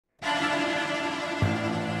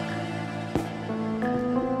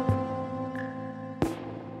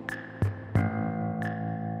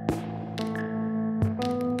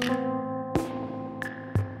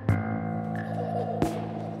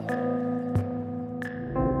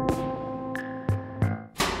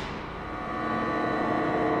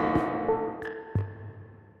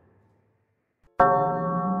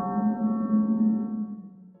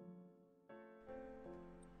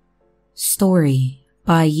Story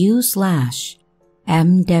by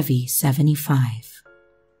u/mdevi75.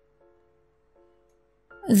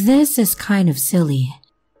 This is kind of silly,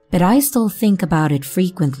 but I still think about it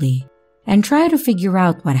frequently and try to figure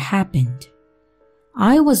out what happened.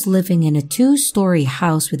 I was living in a 2-story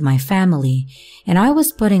house with my family, and I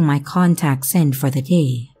was putting my contacts in for the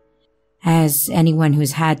day. As anyone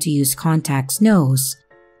who's had to use contacts knows,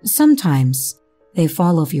 sometimes they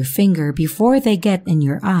fall off your finger before they get in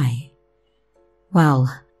your eye.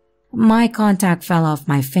 Well, my contact fell off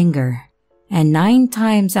my finger, and 9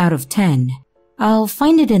 times out of 10, I'll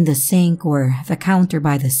find it in the sink or the counter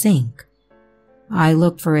by the sink. I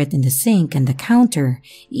looked for it in the sink and the counter,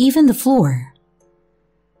 even the floor.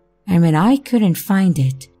 And when I couldn't find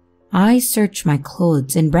it, I searched my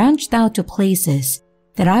clothes and branched out to places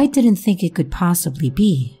that I didn't think it could possibly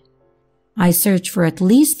be. I searched for at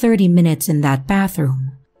least 30 minutes in that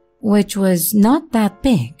bathroom, which was not that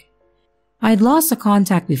big. I'd lost a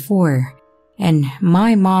contact before, and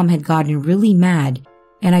my mom had gotten really mad,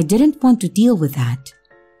 and I didn't want to deal with that.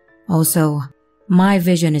 Also, my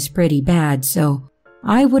vision is pretty bad, so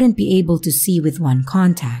I wouldn't be able to see with one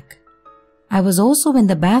contact. I was also in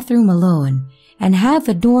the bathroom alone and had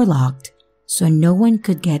the door locked, so no one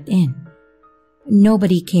could get in.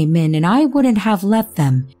 Nobody came in, and I wouldn't have let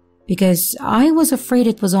them because I was afraid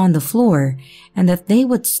it was on the floor and that they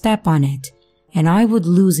would step on it and I would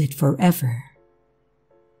lose it forever.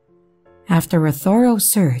 After a thorough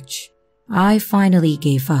search, I finally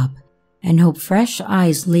gave up and hoped fresh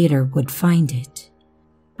eyes later would find it.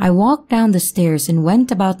 I walked down the stairs and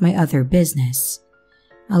went about my other business.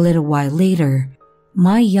 A little while later,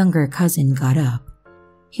 my younger cousin got up.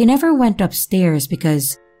 He never went upstairs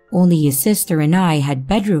because only his sister and I had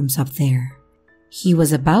bedrooms up there. He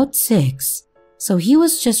was about 6, so he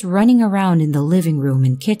was just running around in the living room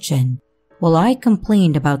and kitchen while I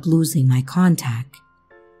complained about losing my contact.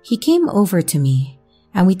 He came over to me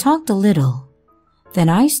and we talked a little. Then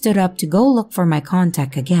I stood up to go look for my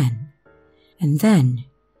contact again. And then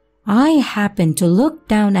I happened to look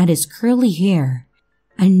down at his curly hair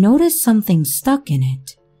and noticed something stuck in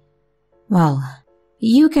it. Well,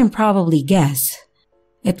 you can probably guess.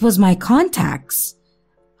 It was my contacts.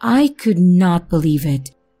 I could not believe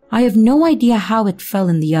it. I have no idea how it fell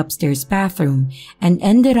in the upstairs bathroom and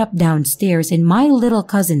ended up downstairs in my little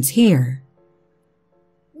cousin's hair.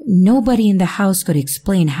 Nobody in the house could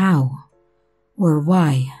explain how or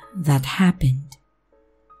why that happened.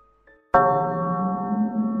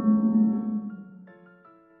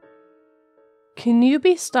 Can you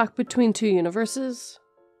be stuck between 2 universes?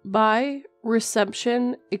 By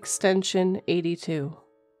Reception Extension 82.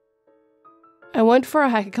 I went for a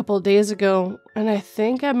hike a couple of days ago, and I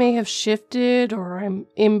think I may have shifted or I'm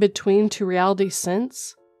in between 2 realities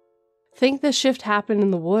since. Think the shift happened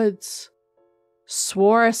in the woods.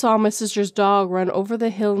 Swore I saw my sister's dog run over the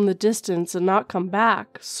hill in the distance and not come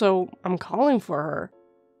back, so I'm calling for her.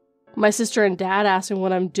 My sister and dad ask me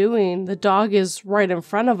what I'm doing. The dog is right in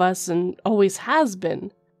front of us and always has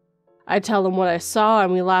been. I tell them what I saw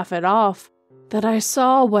and we laugh it off, that I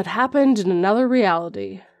saw what happened in another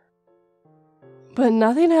reality. But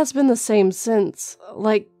nothing has been the same since.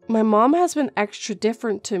 Like, my mom has been extra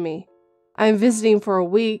different to me. I'm visiting for a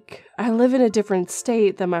week. I live in a different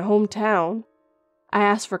state than my hometown. I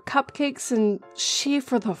asked for cupcakes and she,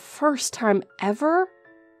 for the first time ever,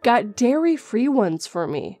 got dairy-free ones for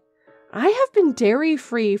me. I have been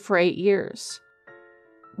dairy-free for 8 years.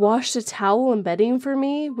 Washed a towel and bedding for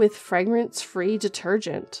me with fragrance-free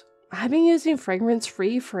detergent. I've been using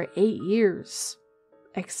fragrance-free for 8 years,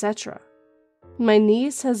 etc. My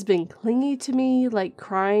niece has been clingy to me, like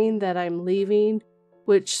crying that I'm leaving,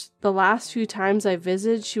 which the last few times I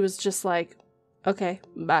visited, she was just like, okay,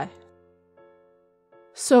 bye.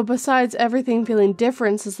 So besides everything feeling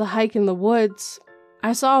different since the hike in the woods,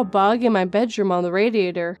 I saw a bug in my bedroom on the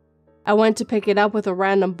radiator. I went to pick it up with a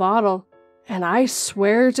random bottle, and I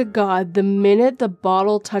swear to God, the minute the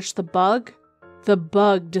bottle touched the bug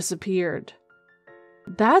disappeared.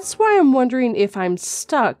 That's why I'm wondering if I'm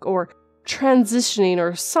stuck or transitioning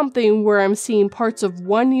or something where I'm seeing parts of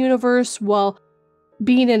one universe while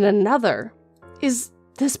being in another. Is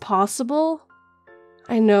this possible?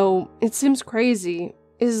 I know, it seems crazy.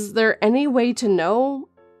 Is there any way to know?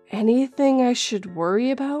 Anything I should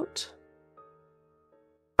worry about?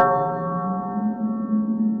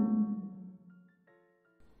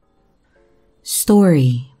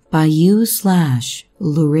 Story by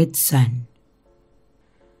u/Luridson.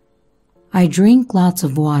 I drink lots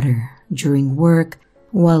of water during work,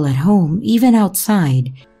 while at home, even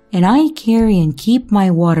outside, and I carry and keep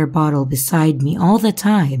my water bottle beside me all the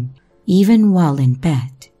time, even while in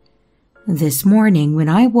bed. This morning when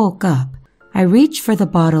I woke up, I reached for the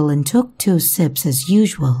bottle and took 2 sips as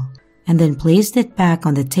usual, and then placed it back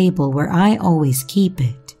on the table where I always keep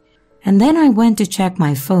it. And then I went to check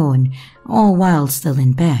my phone, all while still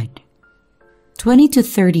in bed. 20 to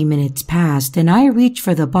 30 minutes passed and I reached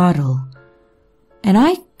for the bottle, and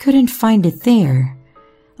I couldn't find it there.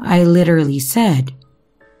 I literally said,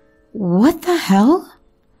 "What the hell?"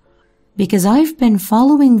 Because I've been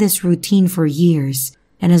following this routine for years,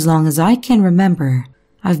 and as long as I can remember,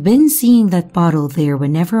 I've been seeing that bottle there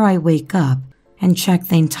whenever I wake up and check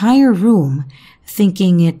the entire room,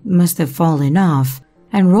 thinking it must have fallen off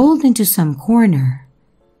and rolled into some corner.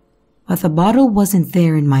 But the bottle wasn't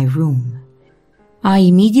there in my room. I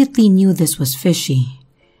immediately knew this was fishy.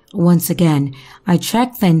 Once again, I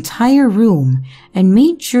checked the entire room and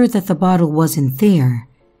made sure that the bottle wasn't there,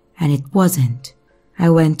 and it wasn't. I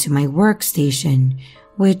went to my workstation,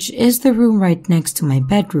 which is the room right next to my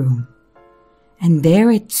bedroom, and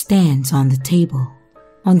there it stands on the table,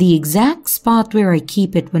 on the exact spot where I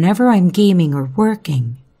keep it whenever I'm gaming or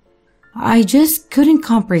working. I just couldn't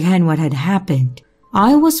comprehend what had happened.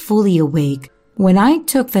 I was fully awake when I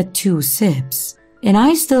took the 2 sips, and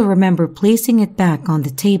I still remember placing it back on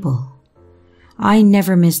the table. I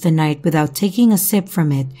never missed a night without taking a sip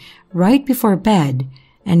from it right before bed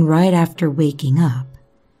and right after waking up.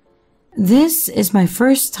 This is my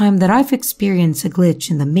first time that I've experienced a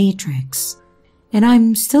glitch in the Matrix, and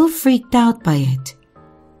I'm still freaked out by it.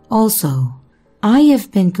 Also, I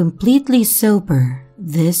have been completely sober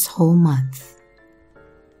this whole month.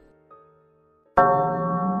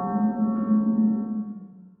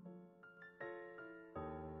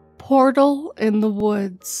 Portal in the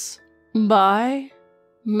Woods by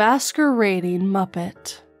Masquerading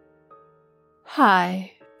Muppet.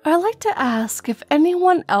 Hi, I'd like to ask if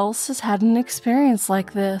anyone else has had an experience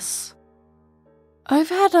like this. I've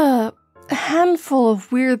had a handful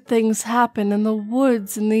of weird things happen in the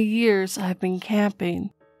woods in the years I've been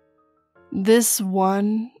camping. This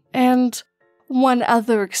one and one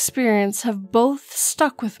other experience have both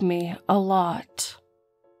stuck with me a lot.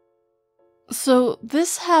 So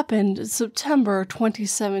this happened in September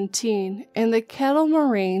 2017 in the Kettle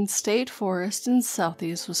Moraine State Forest in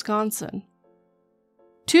southeast Wisconsin.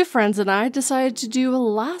 2 friends and I decided to do a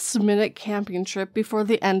last-minute camping trip before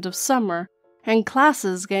the end of summer and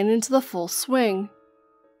classes getting into the full swing.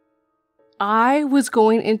 I was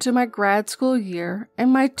going into my grad school year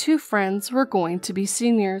and my 2 friends were going to be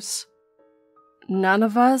seniors. None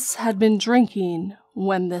of us had been drinking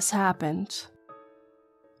when this happened.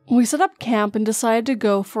 We set up camp and decided to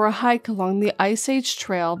go for a hike along the Ice Age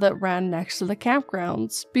trail that ran next to the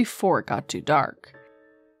campgrounds before it got too dark.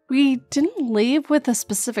 We didn't leave with a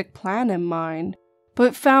specific plan in mind,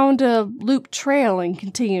 but found a loop trail and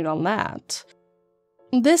continued on that.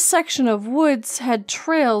 This section of woods had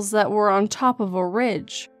trails that were on top of a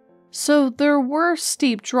ridge, so there were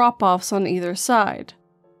steep drop-offs on either side.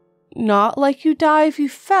 Not like you die if you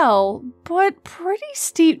fell, but pretty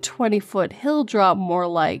steep 20-foot hill drop more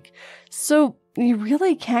like, so you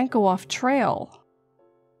really can't go off trail.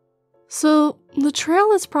 So the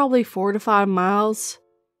trail is probably 4 to 5 miles,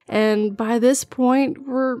 and by this point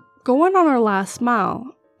we're going on our last mile,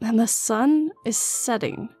 and the sun is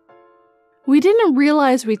setting. We didn't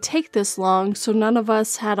realize we'd take this long, so none of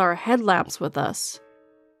us had our headlamps with us.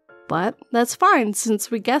 But that's fine, since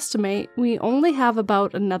we guesstimate we only have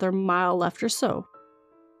about another mile left or so.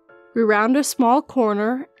 We round a small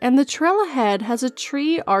corner, and the trail ahead has a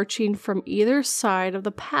tree arching from either side of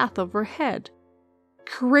the path overhead,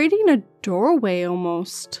 creating a doorway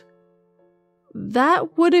almost.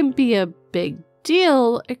 That wouldn't be a big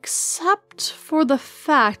deal, except for the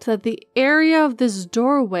fact that the area of this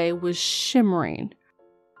doorway was shimmering.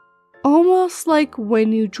 Almost like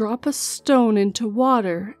when you drop a stone into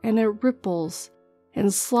water and it ripples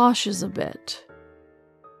and sloshes a bit.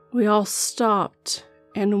 We all stopped,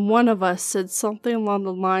 and one of us said something along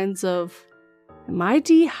the lines of, "Am I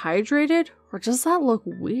dehydrated, or does that look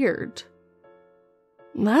weird?"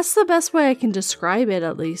 That's the best way I can describe it,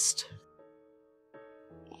 at least.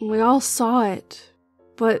 We all saw it,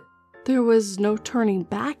 but there was no turning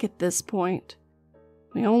back at this point.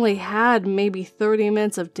 We only had maybe 30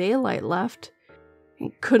 minutes of daylight left,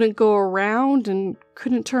 and couldn't go around and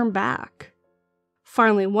couldn't turn back.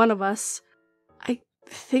 Finally, one of us, I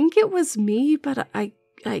think it was me, but I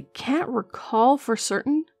can't recall for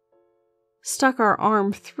certain, stuck our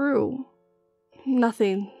arm through.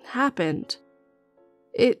 Nothing happened.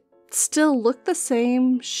 It still looked the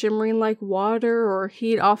same, shimmering like water or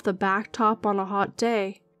heat off the blacktop on a hot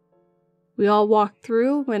day. We all walked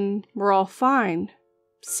through and we're all fine.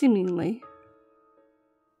 Seemingly.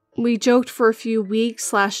 We joked for a few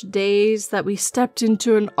weeks/days that we stepped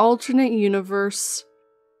into an alternate universe.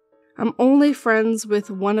 I'm only friends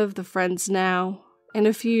with one of the friends now, and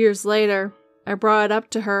a few years later, I brought it up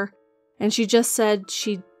to her, and she just said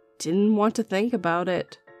she didn't want to think about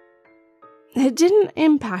it. It didn't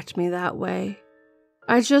impact me that way.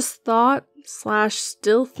 I just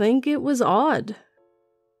thought/still think it was odd.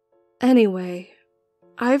 Anyway,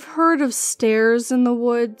 I've heard of stairs in the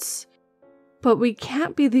woods, but we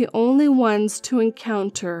can't be the only ones to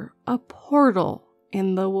encounter a portal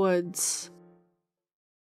in the woods.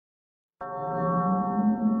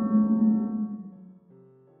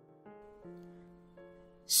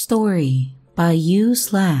 Story by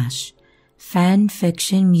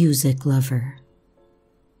you/fanfiction music lover.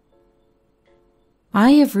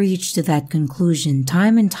 I have reached to that conclusion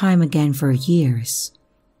time and time again for years.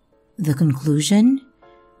 The conclusion?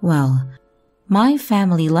 Well, my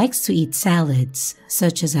family likes to eat salads,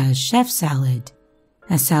 such as a chef salad,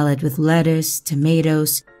 a salad with lettuce,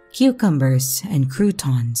 tomatoes, cucumbers, and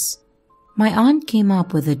croutons. My aunt came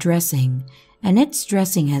up with a dressing, and its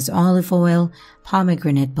dressing has olive oil,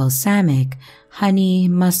 pomegranate balsamic, honey,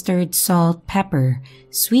 mustard, salt, pepper,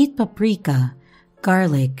 sweet paprika,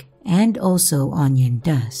 garlic, and also onion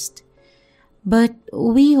dust. But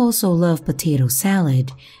we also love potato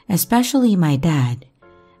salad, especially my dad,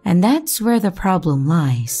 and that's where the problem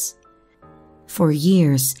lies. For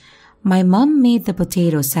years, my mom made the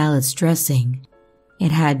potato salad's dressing.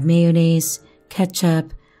 It had mayonnaise,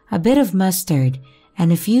 ketchup, a bit of mustard,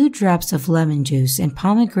 and a few drops of lemon juice and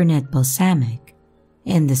pomegranate balsamic.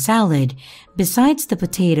 In the salad, besides the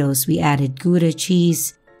potatoes, we added Gouda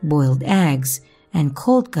cheese, boiled eggs, and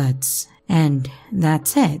cold cuts, and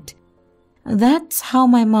that's it. That's how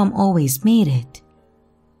my mom always made it.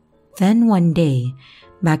 Then one day,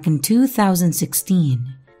 back in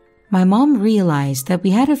 2016, my mom realized that we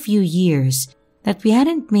had a few years that we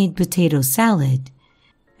hadn't made potato salad,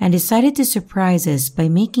 and decided to surprise us by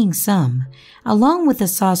making some, along with the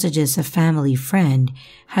sausages a family friend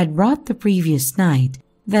had brought the previous night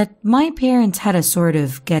that my parents had a sort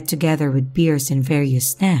of get-together with beers and various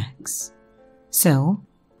snacks. So,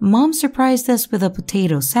 Mom surprised us with a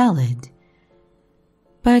potato salad.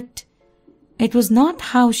 But it was not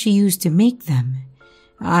how she used to make them.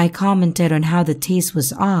 I commented on how the taste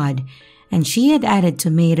was odd, and she had added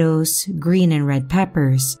tomatoes, green and red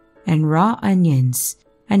peppers, and raw onions,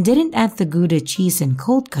 and didn't add the Gouda cheese and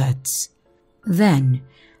cold cuts. Then,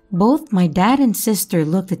 both my dad and sister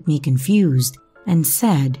looked at me confused and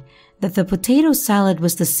said that the potato salad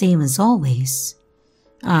was the same as always.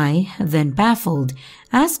 I, then baffled,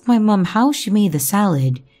 asked my mom how she made the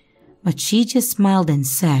salad, but she just smiled and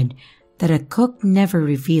said that a cook never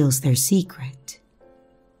reveals their secret.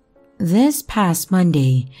 This past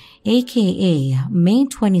Monday, aka May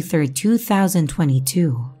 23rd,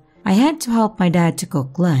 2022, I had to help my dad to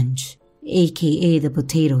cook lunch, aka the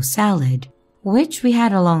potato salad, which we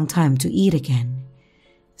had a long time to eat again.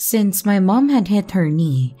 Since my mom had hit her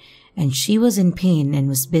knee and she was in pain and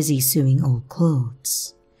was busy sewing old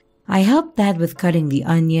clothes, I helped Dad with cutting the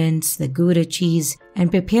onions, the Gouda cheese,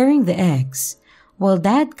 and preparing the eggs, while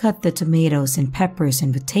Dad cut the tomatoes and peppers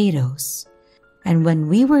and potatoes. And when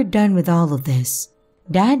we were done with all of this,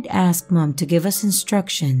 Dad asked Mom to give us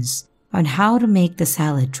instructions on how to make the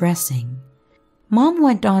salad dressing. Mom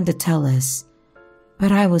went on to tell us,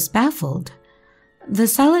 but I was baffled. The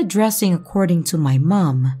salad dressing, according to my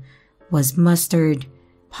mom, was mustard,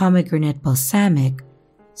 pomegranate balsamic,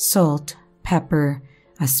 salt, pepper,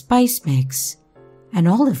 a spice mix, and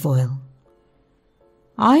olive oil.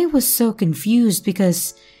 I was so confused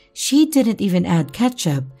because she didn't even add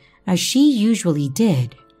ketchup as she usually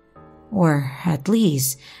did. Or at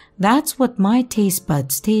least, that's what my taste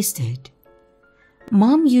buds tasted.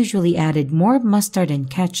 Mom usually added more mustard and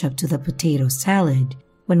ketchup to the potato salad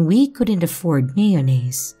when we couldn't afford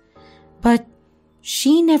mayonnaise. But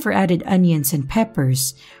she never added onions and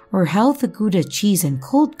peppers or held the Gouda cheese and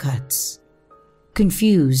cold cuts.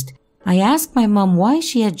 Confused, I asked my mom why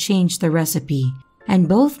she had changed the recipe, and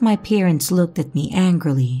both my parents looked at me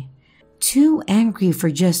angrily. Too angry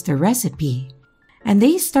for just the recipe. And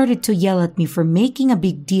they started to yell at me for making a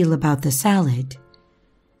big deal about the salad.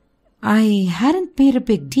 I hadn't made a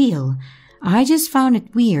big deal. I just found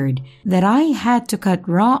it weird that I had to cut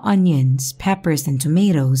raw onions, peppers, and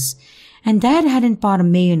tomatoes, and Dad hadn't bought a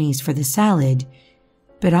mayonnaise for the salad,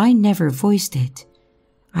 but I never voiced it.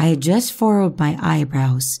 I had just furrowed my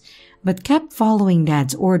eyebrows, but kept following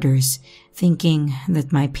Dad's orders, thinking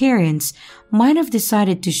that my parents might have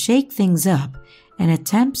decided to shake things up and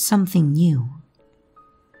attempt something new.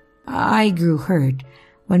 I grew hurt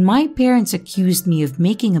when my parents accused me of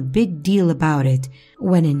making a big deal about it,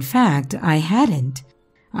 when in fact I hadn't.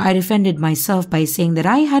 I defended myself by saying that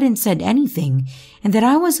I hadn't said anything and that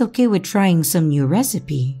I was okay with trying some new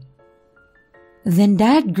recipe. Then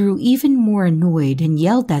Dad grew even more annoyed and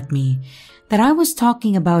yelled at me that I was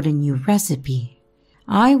talking about a new recipe.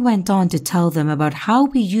 I went on to tell them about how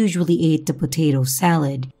we usually ate the potato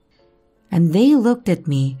salad, and they looked at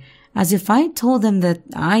me as if I told them that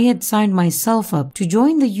I had signed myself up to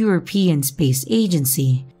join the European Space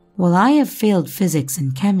Agency while I have failed physics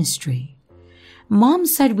and chemistry. Mom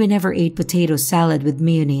said we never ate potato salad with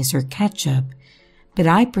mayonnaise or ketchup, but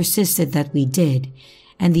I persisted that we did,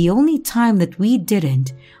 and the only time that we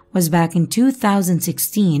didn't was back in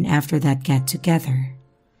 2016 after that get-together.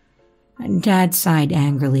 Dad sighed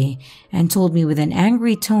angrily and told me with an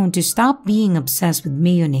angry tone to stop being obsessed with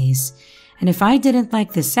mayonnaise, and if I didn't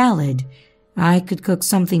like the salad, I could cook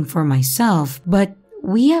something for myself, but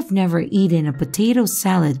we have never eaten a potato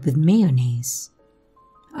salad with mayonnaise.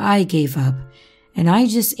 I gave up, and I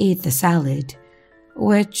just ate the salad,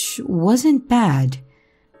 which wasn't bad,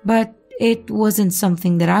 but it wasn't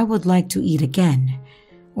something that I would like to eat again,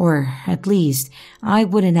 or at least I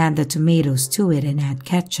wouldn't add the tomatoes to it and add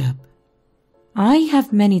ketchup. I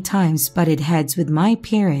have many times butted heads with my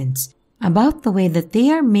parents about the way that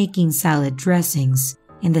they are making salad dressings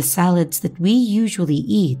in the salads that we usually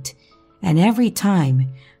eat, and every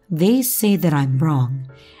time they say that I'm wrong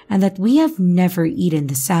and that we have never eaten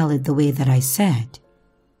the salad the way that I said.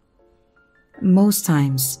 Most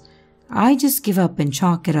times, I just give up and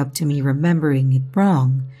chalk it up to me remembering it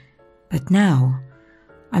wrong, but now,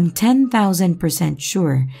 I'm 10,000%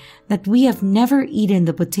 sure that we have never eaten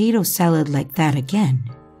the potato salad like that again.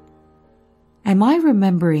 Am I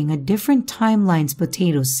remembering a different timeline's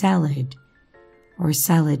potato salad or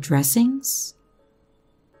salad dressings?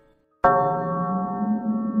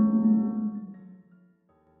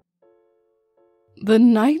 The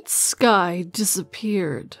Night Sky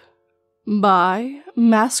Disappeared by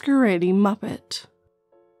Masquerading Muppet.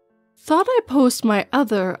 Thought I'd post my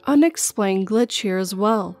other unexplained glitch here as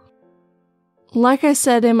well. Like I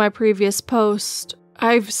said in my previous post,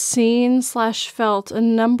 I've seen/felt a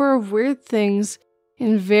number of weird things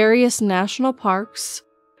in various national parks,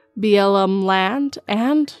 BLM land,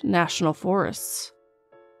 and national forests.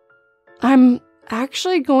 I'm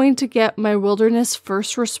actually going to get my wilderness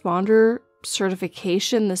first responder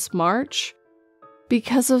certification this March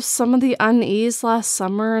because of some of the unease last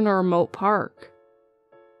summer in a remote park.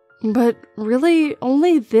 But really,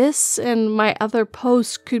 only this and my other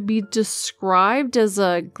posts could be described as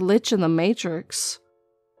a glitch in the Matrix.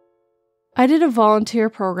 I did a volunteer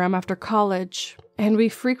program after college, and we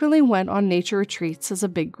frequently went on nature retreats as a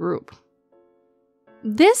big group.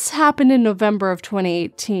 This happened in November of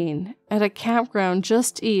 2018 at a campground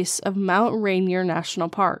just east of Mount Rainier National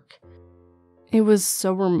Park. It was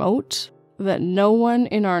so remote that no one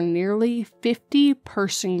in our nearly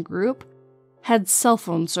 50-person group had cell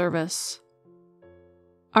phone service.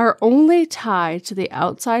 Our only tie to the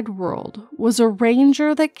outside world was a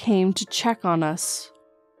ranger that came to check on us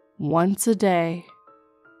once a day.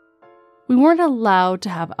 We weren't allowed to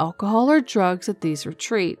have alcohol or drugs at these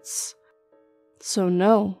retreats. So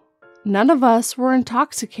no, none of us were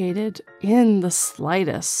intoxicated in the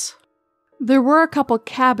slightest. There were a couple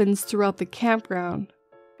cabins throughout the campground,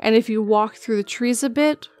 and if you walked through the trees a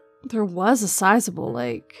bit, there was a sizable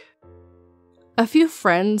lake. A few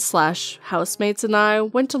friends/housemates and I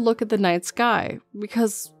went to look at the night sky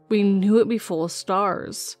because we knew it'd be full of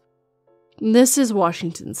stars. This is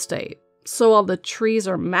Washington State, so all the trees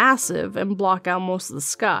are massive and block out most of the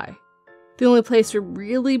sky. The only place we'd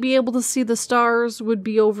really be able to see the stars would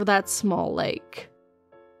be over that small lake.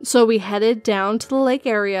 So we headed down to the lake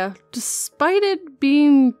area, despite it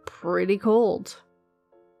being pretty cold.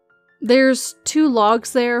 There's 2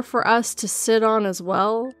 logs there for us to sit on as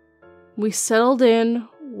well. We settled in,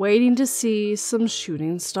 waiting to see some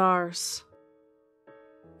shooting stars.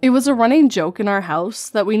 It was a running joke in our house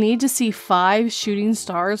that we need to see 5 shooting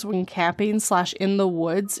stars when camping/in the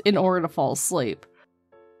woods in order to fall asleep.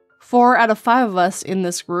 4 out of 5 of us in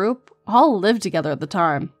this group all lived together at the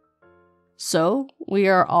time. So we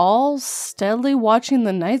are all steadily watching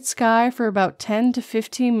the night sky for about 10 to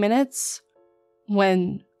 15 minutes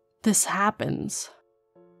when this happens.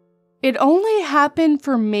 It only happened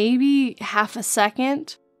for maybe half a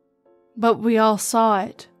second, but we all saw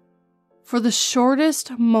it. For the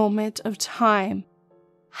shortest moment of time,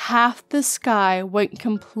 half the sky went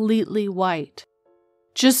completely white.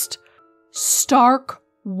 Just stark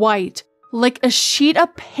white, like a sheet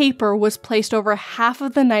of paper was placed over half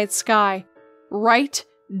of the night sky, right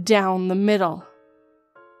down the middle.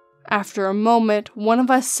 After a moment, one of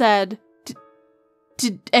us said,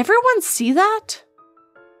 Did everyone see that?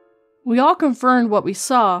 We all confirmed what we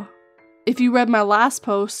saw. If you read my last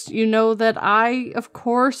post, you know that I, of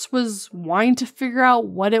course, was wanting to figure out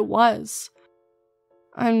what it was.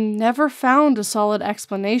 I never found a solid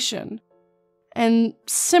explanation. And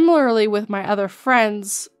similarly with my other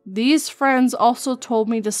friends, these friends also told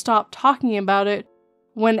me to stop talking about it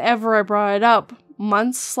whenever I brought it up,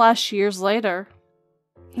 months/years later.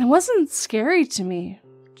 It wasn't scary to me,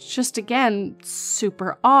 just again,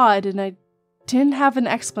 super odd, and I didn't have an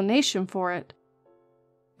explanation for it.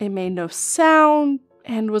 It made no sound,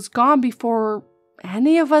 and was gone before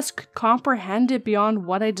any of us could comprehend it beyond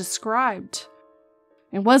what I described.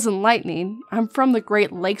 It wasn't lightning. I'm from the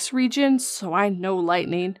Great Lakes region, so I know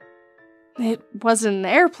lightning. It wasn't an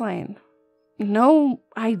airplane. No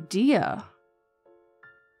idea.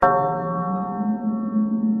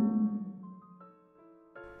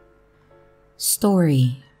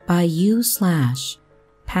 Story by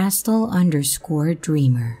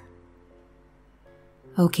u/pastel_dreamer.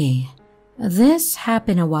 Okay, this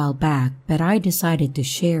happened a while back, but I decided to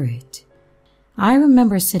share it. I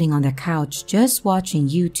remember sitting on the couch just watching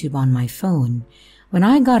YouTube on my phone when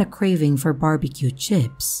I got a craving for barbecue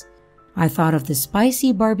chips. I thought of the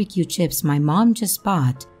spicy barbecue chips my mom just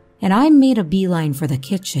bought, and I made a beeline for the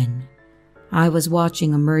kitchen. I was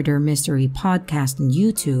watching a murder mystery podcast on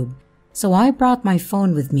YouTube, so I brought my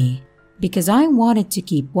phone with me because I wanted to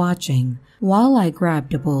keep watching while I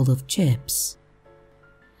grabbed a bowl of chips.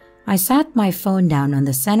 I sat my phone down on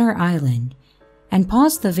the center island and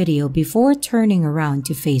paused the video before turning around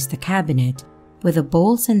to face the cabinet with the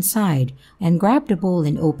bowls inside and grabbed the bowl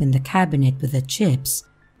and opened the cabinet with the chips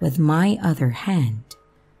with my other hand.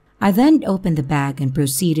 I then opened the bag and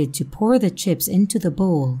proceeded to pour the chips into the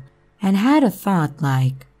bowl and had a thought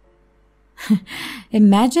like,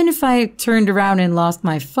 imagine if I turned around and lost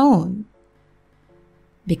my phone.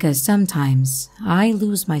 Because sometimes I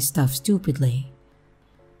lose my stuff stupidly.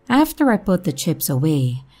 After I put the chips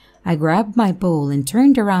away, I grabbed my bowl and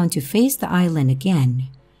turned around to face the island again.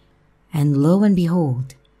 And lo and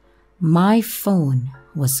behold, my phone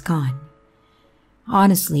was gone.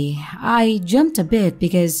 Honestly, I jumped a bit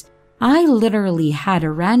because I literally had a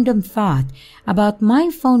random thought about my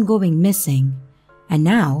phone going missing, and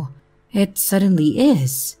now it suddenly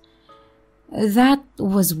is. That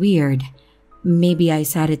was weird. Maybe I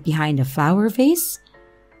sat it behind a flower vase?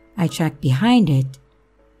 I checked behind it.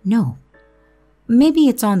 No. Maybe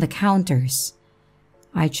it's on the counters.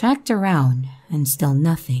 I checked around and still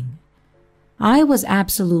nothing. I was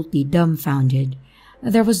absolutely dumbfounded.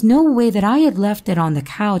 There was no way that I had left it on the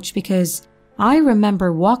couch because I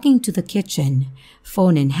remember walking to the kitchen,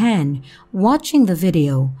 phone in hand, watching the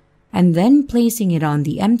video, and then placing it on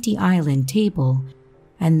the empty island table,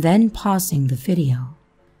 and then pausing the video.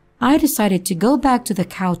 I decided to go back to the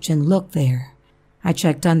couch and look there. I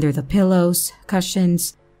checked under the pillows,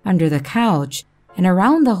 cushions, under the couch, and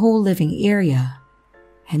around the whole living area,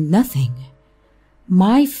 and nothing.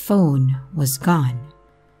 My phone was gone.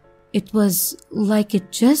 It was like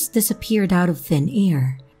it just disappeared out of thin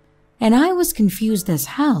air, and I was confused as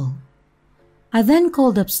hell. I then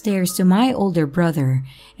called upstairs to my older brother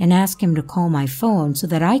and asked him to call my phone so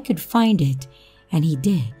that I could find it, and he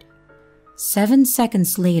did. 7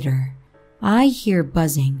 seconds later, I hear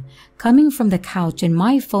buzzing coming from the couch and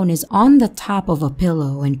my phone is on the top of a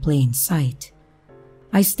pillow in plain sight.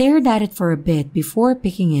 I stared at it for a bit before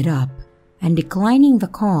picking it up and declining the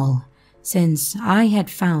call since I had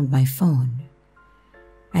found my phone.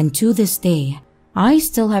 And to this day, I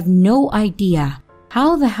still have no idea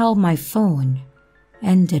how the hell my phone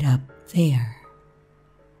ended up there.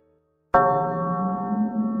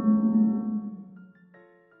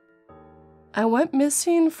 I went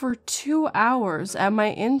missing for 2 hours at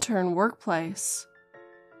my intern workplace.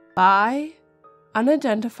 By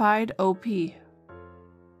unidentified OP.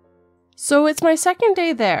 So it's my second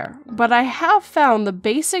day there, but I have found the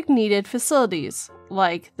basic needed facilities,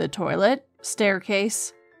 like the toilet,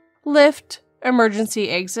 staircase, lift, emergency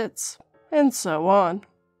exits, and so on.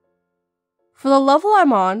 For the level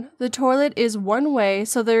I'm on, the toilet is one way,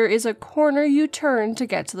 so there is a corner you turn to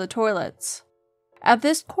get to the toilets. At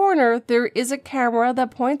this corner, there is a camera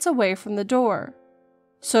that points away from the door.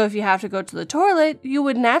 So if you have to go to the toilet, you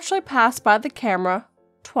would naturally pass by the camera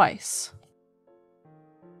twice.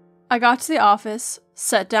 I got to the office,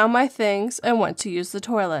 set down my things, and went to use the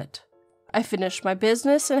toilet. I finished my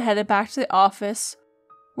business and headed back to the office,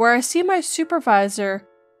 where I see my supervisor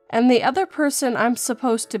and the other person I'm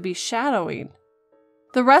supposed to be shadowing.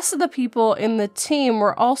 The rest of the people in the team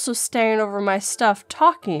were also staring over my stuff,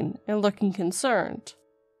 talking and looking concerned.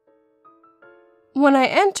 When I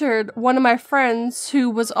entered, one of my friends, who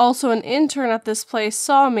was also an intern at this place,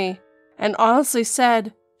 saw me and honestly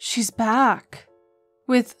said, "She's back,"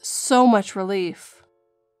 with so much relief.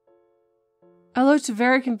 I looked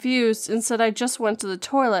very confused and said I just went to the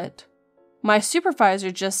toilet. My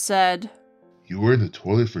supervisor just said, "You were in the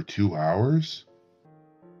toilet for 2 hours?"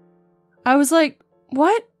 I was like,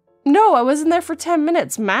 "What? No, I was in there for 10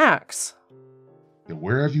 minutes max." Then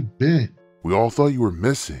where have you been? We all thought you were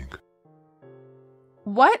missing.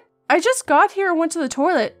 What? I just got here and went to the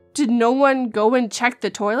toilet. Did no one go and check the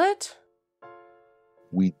toilet?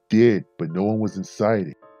 We did, but no one was inside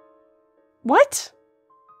it. What?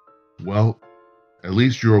 Well, at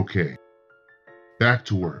least you're okay. Back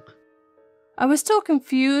to work. I was still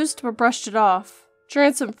confused, but brushed it off.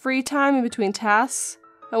 During some free time in between tasks,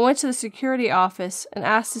 I went to the security office and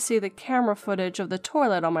asked to see the camera footage of the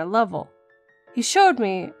toilet on my level. He showed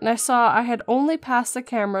me, and I saw I had only passed the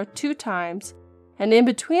camera 2 times, and in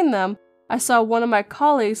between them, I saw one of my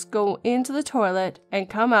colleagues go into the toilet and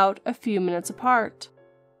come out a few minutes apart.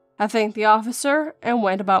 I thanked the officer and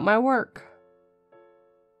went about my work.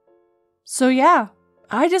 So yeah,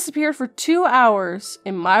 I disappeared for 2 hours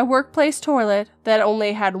in my workplace toilet that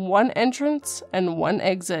only had 1 entrance and 1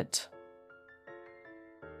 exit.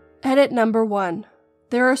 Edit number 1.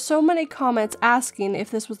 There are so many comments asking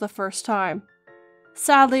if this was the first time.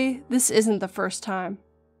 Sadly, this isn't the first time.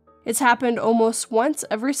 It's happened almost once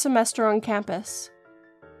every semester on campus.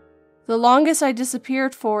 The longest I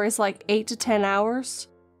disappeared for is like 8 to 10 hours.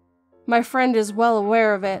 My friend is well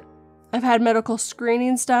aware of it. I've had medical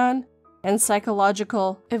screenings done and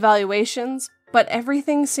psychological evaluations, but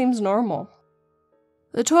everything seems normal.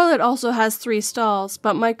 The toilet also has 3 stalls,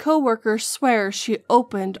 but my coworker swears she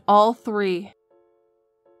opened all 3.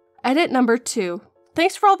 Edit number 2.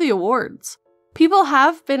 Thanks for all the awards. People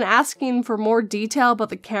have been asking for more detail about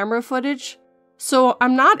the camera footage, so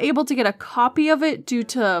I'm not able to get a copy of it due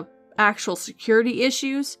to actual security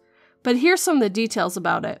issues, but here's some of the details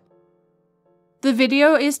about it. The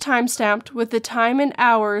video is timestamped with the time and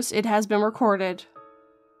hours it has been recorded.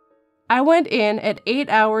 I went in at 8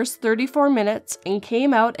 hours 34 minutes and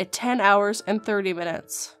came out at 10 hours and 30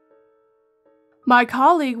 minutes. My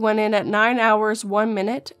colleague went in at 9 hours 1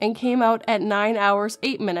 minute and came out at 9 hours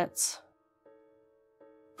 8 minutes.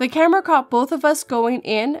 The camera caught both of us going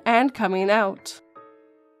in and coming out.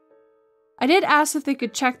 I did ask if they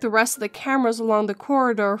could check the rest of the cameras along the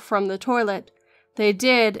corridor from the toilet. They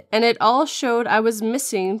did, and it all showed I was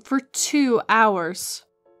missing for 2 hours.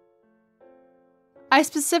 I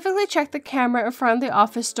specifically checked the camera in front of the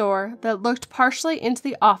office door that looked partially into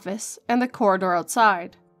the office and the corridor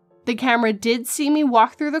outside. The camera did see me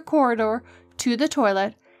walk through the corridor to the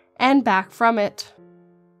toilet and back from it.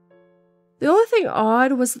 The only thing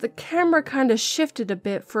odd was that the camera kind of shifted a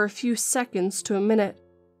bit for a few seconds to a minute,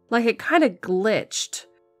 like it kind of glitched.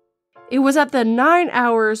 It was at the 9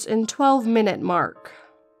 hours and 12 minute mark.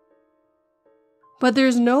 But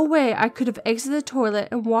there's no way I could have exited the toilet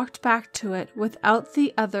and walked back to it without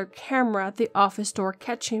the other camera at the office door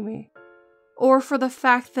catching me. Or for the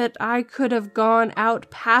fact that I could have gone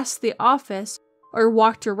out past the office or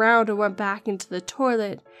walked around and went back into the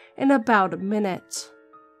toilet in about a minute.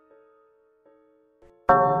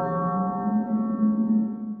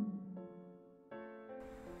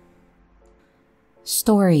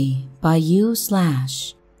 Story by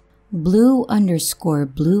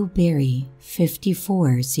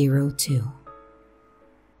u/blue_blueberry5402.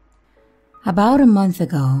 About a month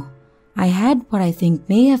ago, I had what I think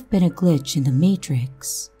may have been a glitch in the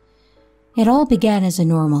matrix. It all began as a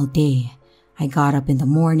normal day. I got up in the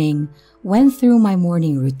morning, went through my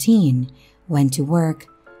morning routine, went to work,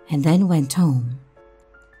 and then went home.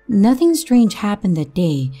 Nothing strange happened that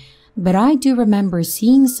day, but I do remember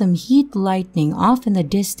seeing some heat lightning off in the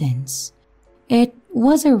distance. It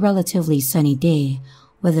was a relatively sunny day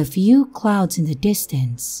with a few clouds in the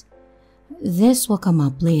distance. This will come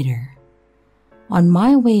up later. On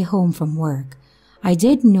my way home from work, I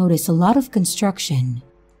did notice a lot of construction,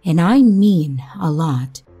 and I mean a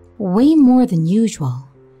lot, way more than usual.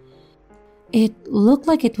 It looked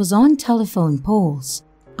like it was on telephone poles,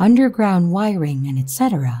 underground wiring, and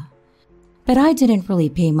etc., but I didn't really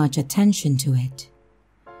pay much attention to it.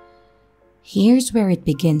 Here's where it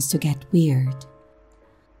begins to get weird.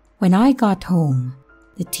 When I got home,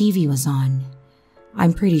 the TV was on.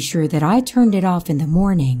 I'm pretty sure that I turned it off in the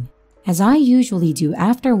morning, as I usually do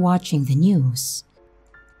after watching the news.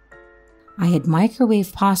 I had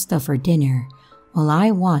microwave pasta for dinner while I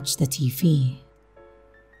watched the TV.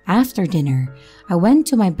 After dinner, I went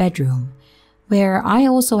to my bedroom, where I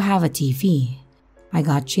also have a TV. I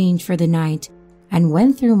got changed for the night, and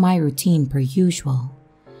went through my routine per usual.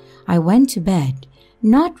 I went to bed,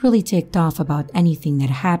 not really ticked off about anything that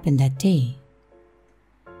happened that day.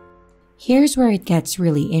 Here's where it gets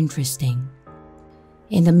really interesting.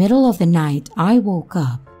 In the middle of the night, I woke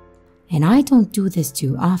up, and I don't do this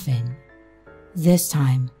too often. This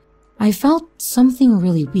time, I felt something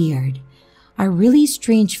really weird. A really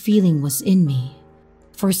strange feeling was in me.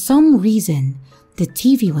 For some reason, the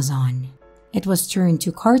TV was on. It was turned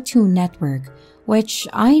to Cartoon Network, which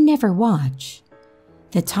I never watch.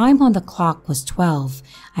 The time on the clock was 12,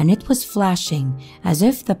 and it was flashing as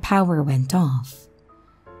if the power went off.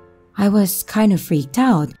 I was kind of freaked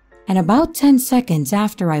out, and about 10 seconds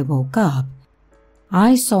after I woke up,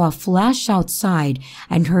 I saw a flash outside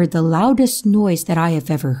and heard the loudest noise that I have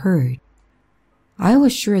ever heard. I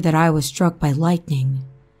was sure that I was struck by lightning.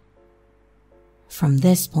 From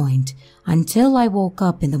this point until I woke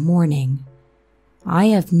up in the morning, I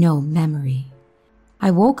have no memory.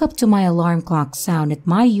 I woke up to my alarm clock sound at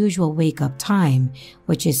my usual wake-up time,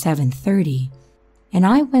 which is 7:30, and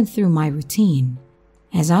I went through my routine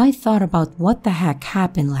as I thought about what the heck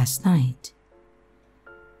happened last night.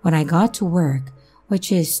 When I got to work,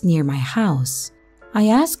 which is near my house, I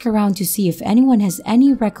asked around to see if anyone has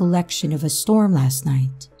any recollection of a storm last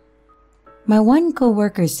night. My one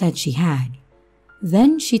coworker said she had.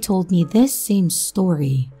 Then she told me this same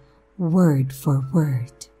story, word for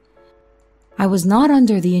word. I was not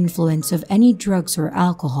under the influence of any drugs or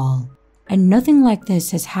alcohol, and nothing like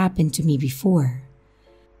this has happened to me before.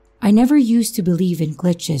 I never used to believe in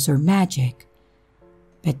glitches or magic,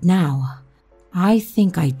 but now I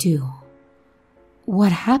think I do.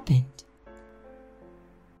 What happened?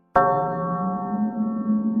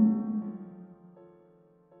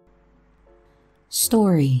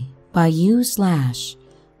 Story by u/Wenchity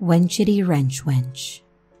Wrench Wench.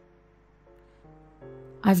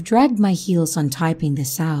 I've dragged my heels on typing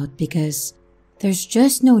this out because there's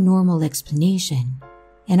just no normal explanation,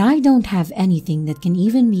 and I don't have anything that can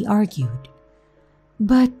even be argued.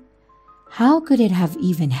 But how could it have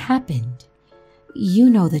even happened? You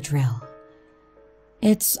know the drill.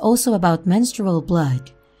 It's also about menstrual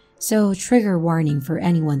blood, so trigger warning for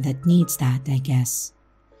anyone that needs that, I guess.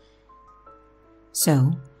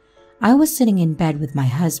 So, I was sitting in bed with my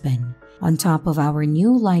husband on top of our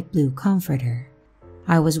new light blue comforter.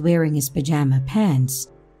 I was wearing his pajama pants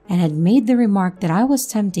and had made the remark that I was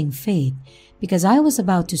tempting fate because I was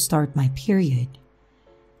about to start my period.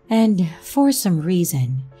 And for some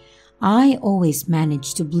reason, I always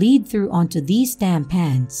manage to bleed through onto these damn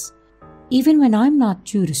pants, even when I'm not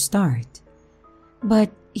due to start.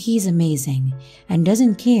 But he's amazing and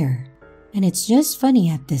doesn't care, and it's just funny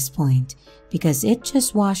at this point because it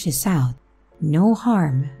just washes out. No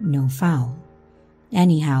harm, no foul.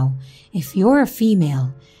 Anyhow, if you're a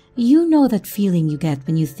female, you know that feeling you get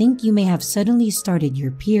when you think you may have suddenly started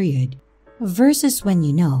your period versus when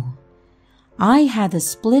you know. I had a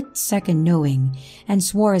split-second knowing and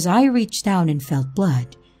swore as I reached down and felt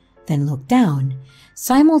blood, then looked down,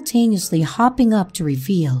 simultaneously hopping up to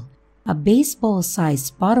reveal a baseball-sized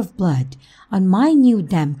spot of blood on my new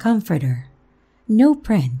damn comforter. No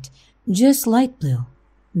print, just light blue,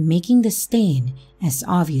 making the stain as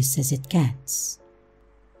obvious as it gets.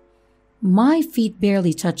 My feet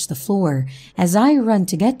barely touch the floor as I run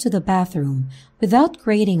to get to the bathroom without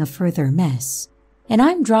creating a further mess. And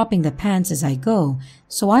I'm dropping the pants as I go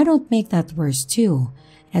so I don't make that worse too,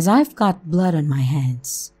 as I've got blood on my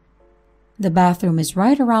hands. The bathroom is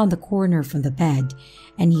right around the corner from the bed,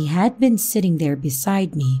 and he had been sitting there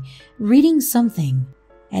beside me reading something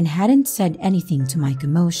and hadn't said anything to my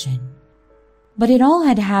commotion. But it all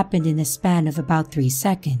had happened in a span of about 3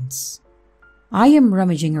 seconds. I am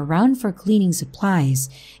rummaging around for cleaning supplies,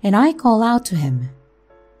 and I call out to him.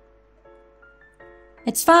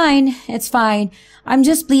 It's fine. I'm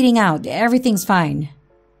just bleeding out. Everything's fine."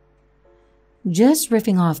 Just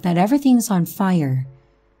riffing off that everything's on fire,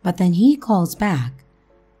 but then he calls back.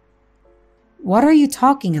 "What are you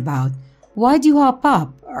talking about? Why'd you hop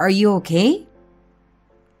up? Are you okay?"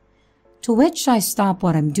 To which I stop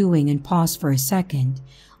what I'm doing and pause for a second,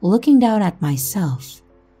 looking down at myself.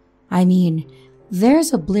 I mean,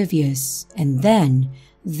 there's oblivious, and then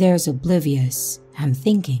there's oblivious, I'm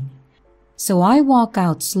thinking. So I walk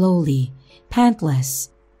out slowly, pantless,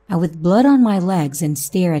 and with blood on my legs and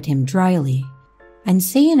stare at him dryly, and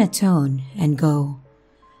say in a tone and go,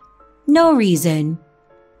 "No reason."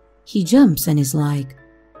 He jumps and is like,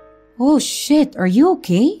 "Oh shit, are you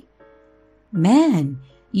okay? Man,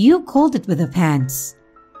 you called it with the pants."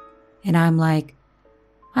 And I'm like,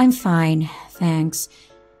 "I'm fine, thanks.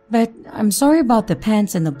 But I'm sorry about the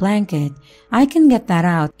pants and the blanket. I can get that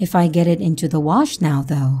out if I get it into the wash now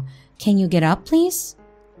though. Can you get up, please?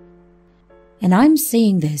 And I'm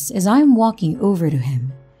saying this as I'm walking over to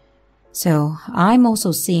him. So I'm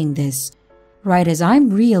also seeing this right as I'm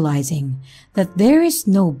realizing that there is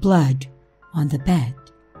no blood on the bed.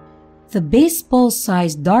 The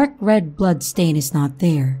baseball-sized dark red blood stain is not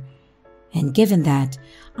there, and given that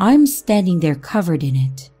I'm standing there covered in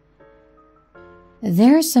it,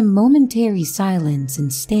 there's a momentary silence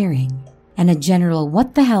and staring, and a general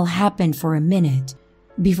what the hell happened for a minute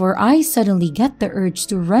before I suddenly get the urge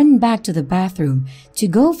to run back to the bathroom to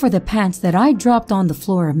go for the pants that I dropped on the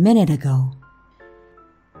floor a minute ago.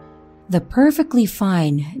 The perfectly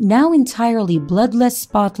fine, now entirely bloodless,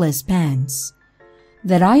 spotless pants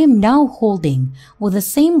that I am now holding with the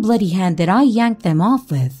same bloody hand that I yanked them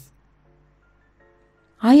off with.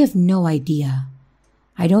 I have no idea.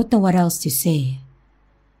 I don't know what else to say.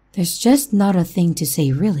 There's just not a thing to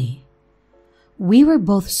say, really. We were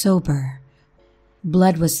both sober.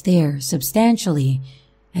 Blood was there, substantially,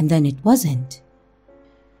 and then it wasn't.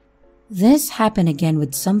 This happened again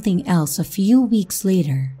with something else a few weeks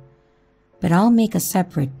later, but I'll make a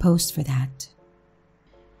separate post for that.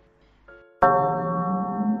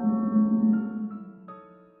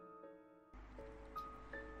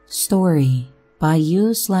 Story by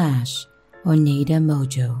you/Oneida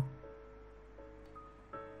Mojo.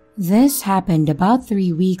 This happened about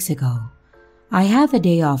 3 weeks ago. I had the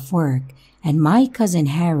day off work and my cousin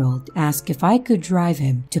Harold asked if I could drive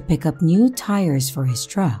him to pick up new tires for his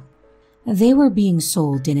truck. They were being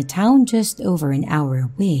sold in a town just over an hour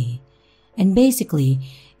away, and basically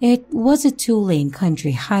it was a 2-lane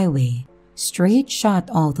country highway, straight shot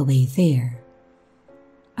all the way there.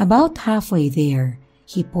 About halfway there,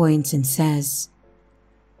 he points and says,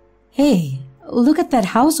 "Hey, look at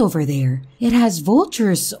that house over there. It has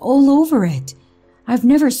vultures all over it. I've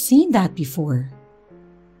never seen that before."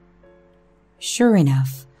 Sure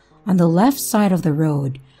enough, on the left side of the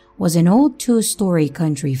road was an old 2-story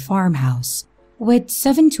country farmhouse with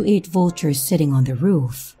 7 to 8 vultures sitting on the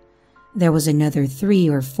roof. There was another 3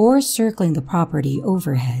 or 4 circling the property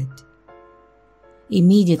overhead.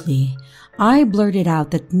 Immediately, I blurted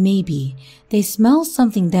out that maybe they smelled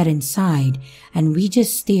something dead inside and we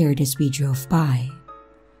just stared as we drove by.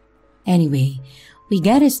 Anyway, we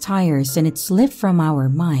get his tires and it slipped from our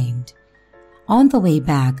mind. On the way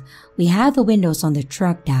back, we had the windows on the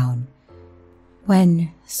truck down,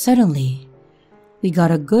 when suddenly we got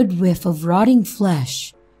a good whiff of rotting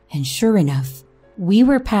flesh, and sure enough, we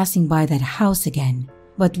were passing by that house again,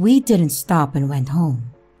 but we didn't stop and went home.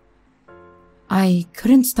 I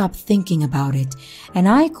couldn't stop thinking about it, and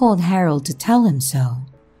I called Harold to tell him so.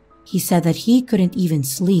 He said that he couldn't even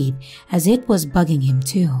sleep as it was bugging him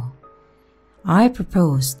too. I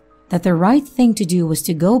proposed that the right thing to do was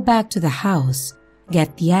to go back to the house,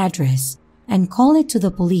 get the address, and call it to the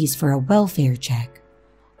police for a welfare check.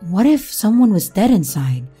 What if someone was dead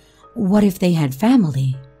inside? What if they had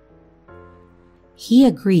family? He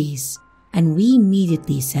agrees, and we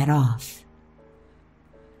immediately set off.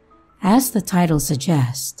 As the title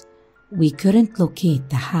suggests, we couldn't locate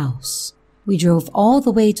the house. We drove all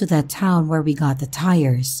the way to that town where we got the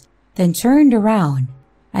tires, then turned around,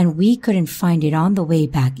 and we couldn't find it on the way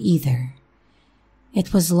back either.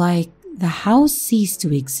 It was like the house ceased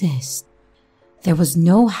to exist. There was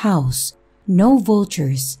no house, no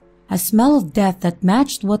vultures, a smell of death that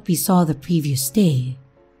matched what we saw the previous day.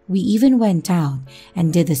 We even went out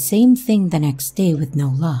and did the same thing the next day with no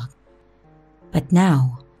luck. But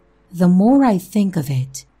now, the more I think of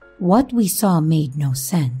it, what we saw made no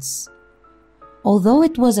sense. Although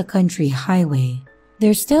it was a country highway,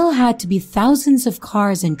 there still had to be thousands of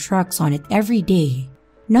cars and trucks on it every day,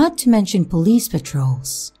 not to mention police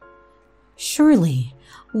patrols. Surely,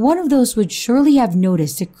 one of those would surely have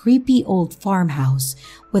noticed a creepy old farmhouse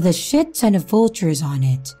with a shit ton of vultures on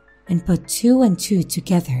it and put 2 and 2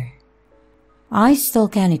 together. I still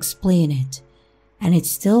can't explain it, and it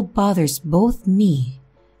still bothers both me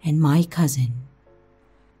and my cousin.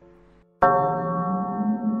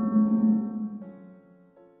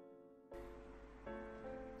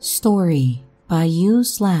 Story by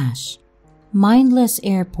you/Mindless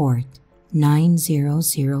Airport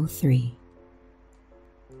 9003.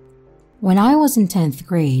 When I was in 10th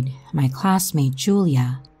grade, my classmate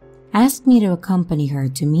Julia asked me to accompany her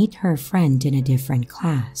to meet her friend in a different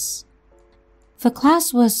class. The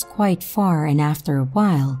class was quite far, and after a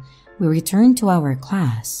while, we returned to our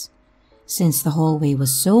class. Since the hallway was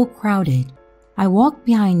so crowded, I walked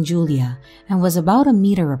behind Julia and was about a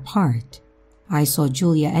meter apart. I saw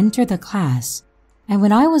Julia enter the class, and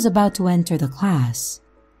when I was about to enter the class,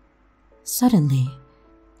 Suddenly,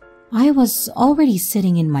 I was already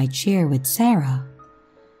sitting in my chair with Sarah.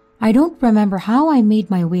 I don't remember how I made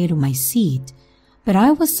my way to my seat, but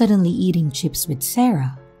I was suddenly eating chips with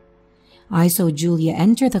Sarah. I saw Julia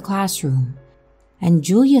enter the classroom, and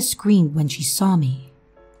Julia screamed when she saw me.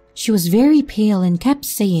 She was very pale and kept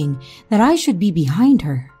saying that I should be behind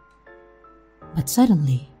her. But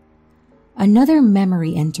suddenly, another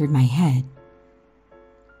memory entered my head.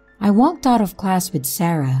 I walked out of class with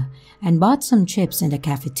Sarah and bought some chips in the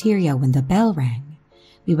cafeteria when the bell rang.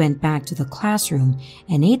 We went back to the classroom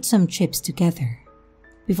and ate some chips together.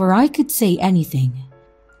 Before I could say anything,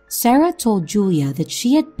 Sarah told Julia that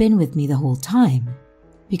she had been with me the whole time.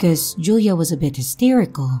 Because Julia was a bit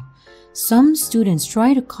hysterical, some students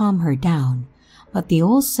tried to calm her down, but they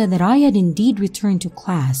all said that I had indeed returned to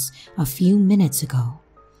class a few minutes ago.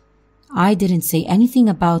 I didn't say anything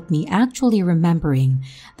about me actually remembering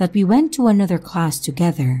that we went to another class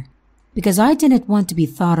together because I didn't want to be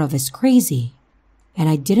thought of as crazy, and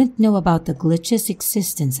I didn't know about the glitch's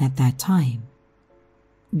existence at that time.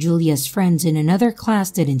 Julia's friends in another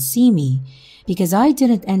class didn't see me because I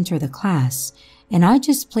didn't enter the class and I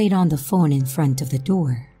just played on the phone in front of the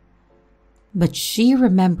door. But she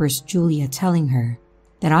remembers Julia telling her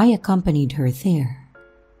that I accompanied her there.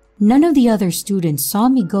 None of the other students saw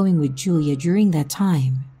me going with Julia during that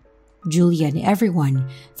time. Julia and everyone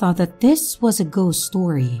thought that this was a ghost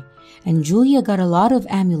story, and Julia got a lot of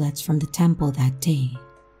amulets from the temple that day.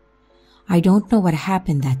 I don't know what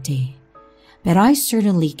happened that day, but I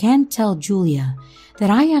certainly can't tell Julia that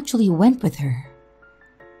I actually went with her.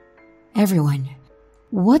 Everyone,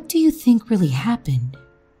 what do you think really happened?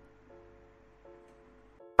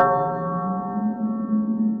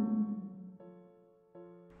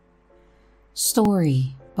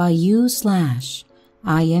 Story by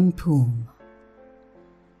you/I am Poom.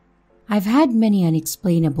 I've had many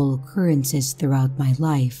unexplainable occurrences throughout my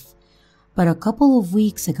life, but a couple of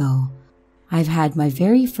weeks ago, I've had my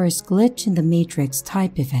very first glitch in the Matrix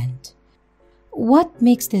type event. What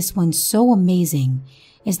makes this one so amazing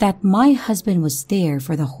is that my husband was there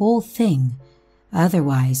for the whole thing.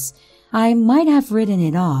 Otherwise, I might have written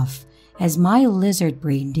it off as my lizard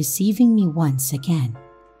brain deceiving me once again.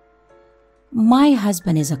 My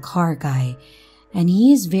husband is a car guy, and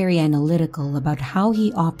he is very analytical about how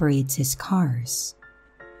he operates his cars.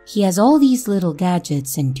 He has all these little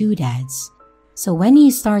gadgets and doodads, so when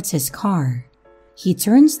he starts his car, he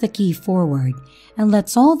turns the key forward and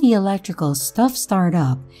lets all the electrical stuff start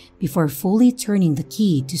up before fully turning the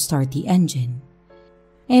key to start the engine.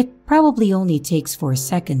 It probably only takes 4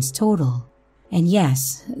 seconds total, and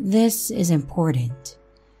yes, this is important.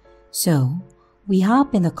 So, we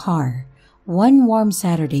hop in the car one warm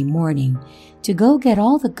Saturday morning to go get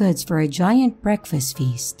all the goods for a giant breakfast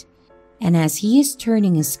feast, and as he is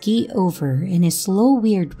turning his key over in a slow,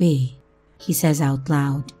 weird way, he says out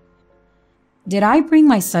loud, "Did I bring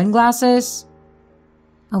my sunglasses?"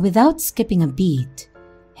 And without skipping a beat,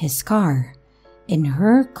 his car, in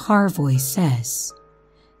her car voice, says,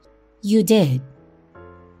 "You did,"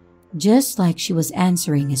 just like she was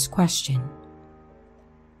answering his question.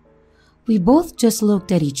 We both just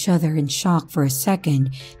looked at each other in shock for a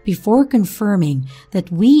second before confirming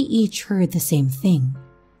that we each heard the same thing.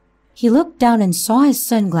 He looked down and saw his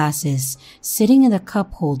sunglasses sitting in the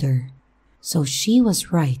cup holder, so she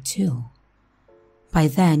was right too. By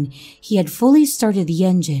then, he had fully started the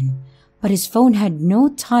engine, but his phone had no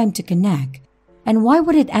time to connect, and why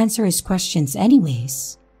would it answer his questions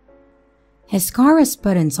anyways? His car has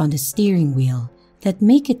buttons on the steering wheel that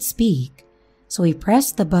make it speak, so he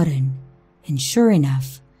pressed the button, and sure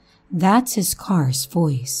enough, that's his car's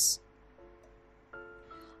voice.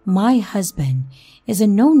 My husband is a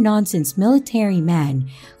no-nonsense military man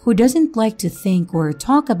who doesn't like to think or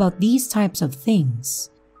talk about these types of things.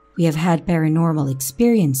 We have had paranormal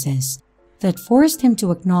experiences that forced him to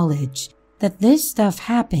acknowledge that this stuff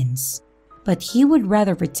happens, but he would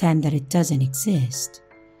rather pretend that it doesn't exist.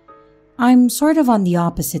 I'm sort of on the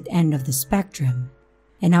opposite end of the spectrum,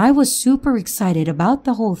 and I was super excited about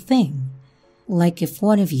the whole thing. Like if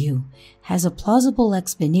one of you has a plausible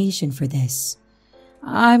explanation for this,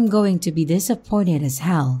 I'm going to be disappointed as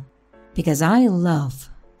hell because I love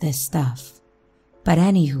this stuff. But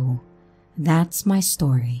anywho, that's my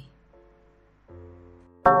story.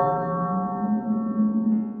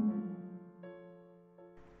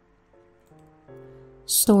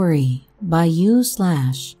 Story by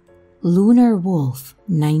you/Lunar Wolf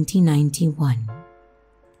 1991.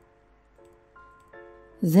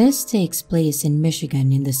 This takes place in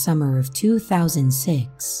Michigan in the summer of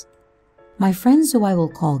 2006. My friends, who I will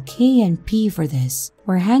call K and P for this,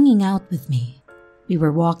 were hanging out with me. we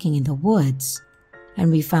were walking in the woods, and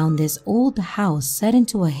we found this old house set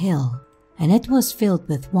into a hill, and it was filled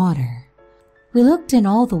with water. We looked in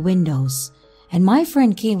all the windows, and my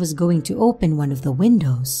friend Kay was going to open one of the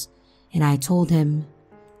windows, and I told him,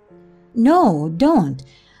 "No, don't.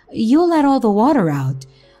 You'll let all the water out.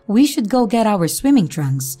 We should go get our swimming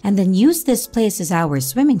trunks and then use this place as our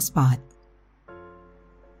swimming spot."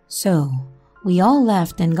 So, we all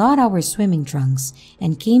left and got our swimming trunks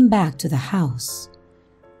and came back to the house.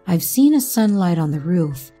 I've seen a sunlight on the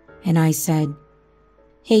roof, and I said,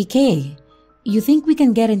 "Hey Kay, you think we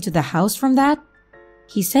can get into the house from that?"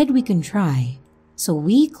 He said we can try, so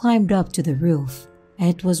we climbed up to the roof, and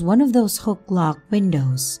it was one of those hook-lock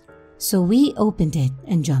windows, so we opened it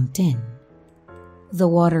and jumped in. The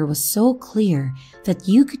water was so clear that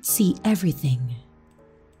you could see everything.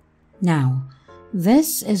 Now,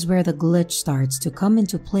 this is where the glitch starts to come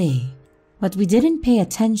into play, but we didn't pay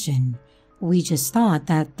attention. We just thought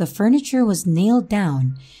that the furniture was nailed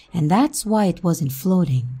down and that's why it wasn't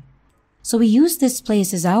floating. So we used this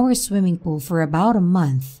place as our swimming pool for about a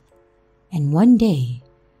month. And one day,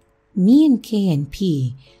 me and K and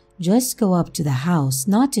P just go up to the house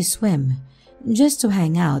not to swim, just to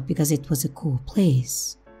hang out because it was a cool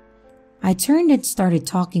place. I turned and started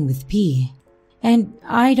talking with P, and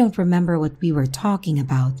I don't remember what we were talking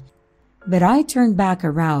about, but I turn back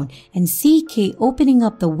around and see Kay opening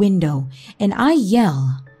up the window, and I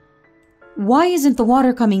yell, "Why isn't the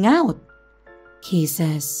water coming out?" Kay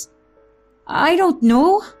says, "I don't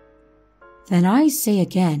know." Then I say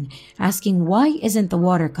again, asking why isn't the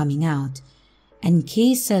water coming out, and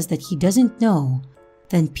Kay says that he doesn't know.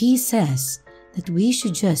 Then P says that we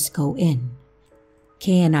should just go in.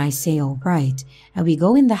 Kay and I say all right, and we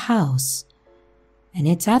go in the house. And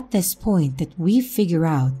it's at this point that we figure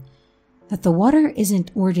out that the water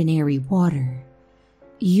isn't ordinary water.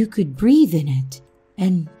 You could breathe in it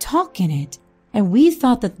and talk in it, and we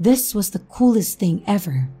thought that this was the coolest thing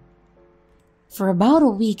ever. For about a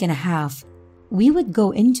week and a half, we would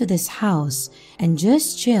go into this house and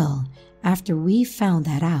just chill after we found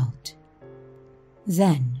that out.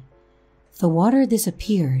 Then, the water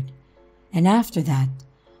disappeared, and after that,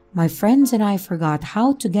 my friends and I forgot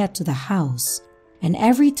how to get to the house, and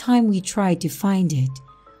every time we tried to find it,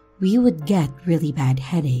 we would get really bad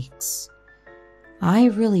headaches. I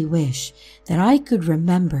really wish that I could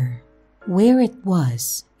remember where it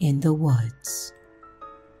was in the woods.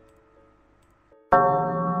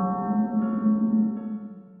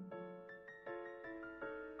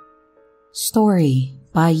 Story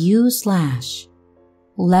by you/Lemon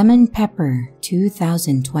Pepper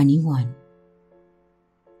 2021.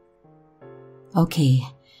 Okay,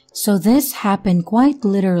 so this happened quite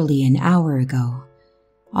literally an hour ago.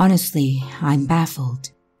 Honestly, I'm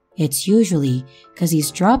baffled. It's usually because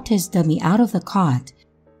he's dropped his dummy out of the cot,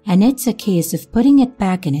 and it's a case of putting it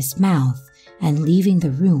back in his mouth and leaving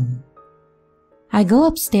the room. I go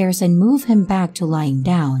upstairs and move him back to lying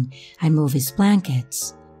down and move his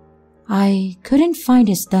blankets. I couldn't find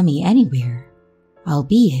his dummy anywhere,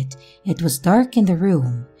 albeit it was dark in the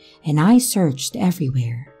room and I searched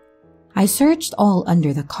everywhere. I searched all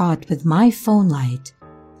under the cot with my phone light,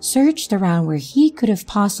 searched around where he could have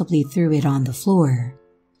possibly threw it on the floor,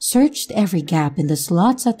 searched every gap in the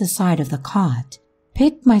slots at the side of the cot,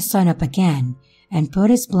 picked my son up again, and put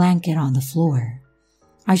his blanket on the floor.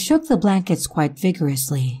 I shook the blankets quite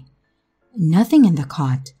vigorously. Nothing in the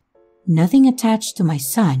cot, nothing attached to my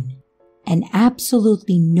son, and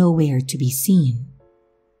absolutely nowhere to be seen.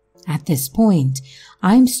 At this point,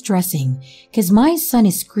 I'm stressing because my son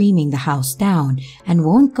is screaming the house down and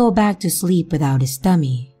won't go back to sleep without his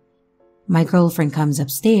dummy. My girlfriend comes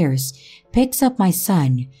upstairs, picks up my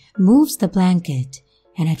son, moves the blanket,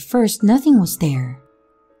 and at first nothing was there.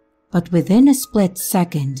 But within a split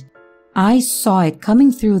second, I saw it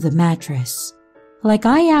coming through the mattress. Like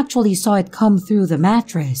I actually saw it come through the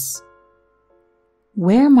mattress.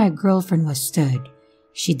 Where my girlfriend was stood,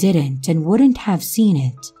 she didn't and wouldn't have seen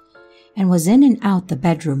it, and was in and out the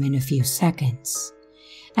bedroom in a few seconds.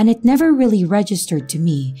 And it never really registered to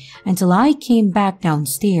me until I came back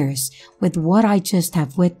downstairs with what I just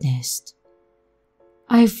have witnessed.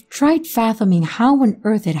 I've tried fathoming how on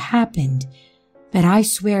earth it happened, but I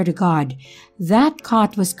swear to God, that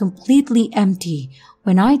cot was completely empty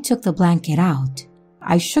when I took the blanket out.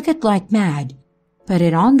 I shook it like mad, put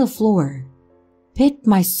it on the floor, picked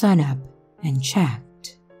my son up, and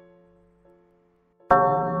checked.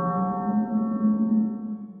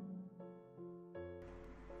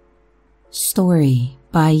 Story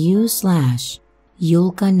by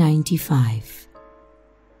you/Yulka95.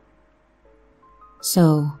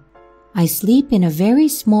 So, I sleep in a very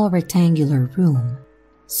small rectangular room,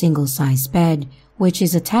 single-size bed which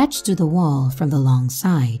is attached to the wall from the long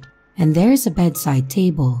side, and there's a bedside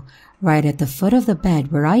table right at the foot of the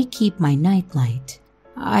bed where I keep my nightlight.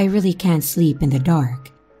 I really can't sleep in the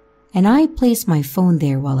dark, and I place my phone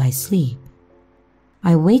there while I sleep.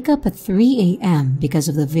 I wake up at 3 a.m. because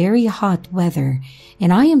of the very hot weather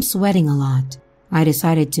and I am sweating a lot. I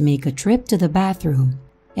decided to make a trip to the bathroom,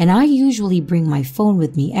 and I usually bring my phone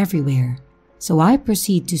with me everywhere, so I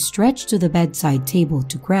proceed to stretch to the bedside table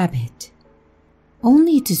to grab it,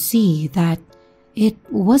 only to see that it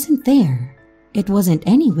wasn't there. It wasn't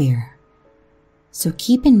anywhere. So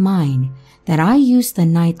keep in mind that I used the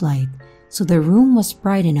nightlight so the room was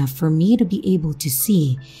bright enough for me to be able to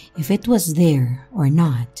see if it was there or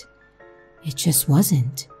not. It just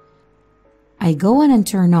wasn't. I go in and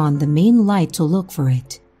turn on the main light to look for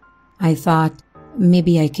it. I thought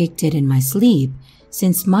maybe I kicked it in my sleep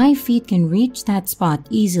since my feet can reach that spot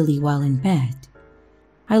easily while in bed.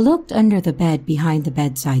 I looked under the bed behind the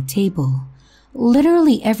bedside table,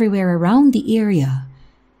 literally everywhere around the area,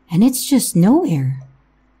 and it's just nowhere.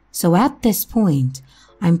 So at this point,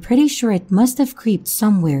 I'm pretty sure it must have creeped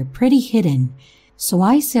somewhere pretty hidden, so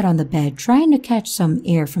I sit on the bed trying to catch some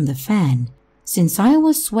air from the fan since I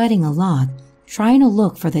was sweating a lot trying to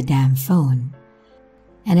look for the damn phone.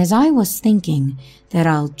 And as I was thinking that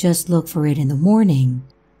I'll just look for it in the morning,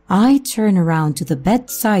 I turn around to the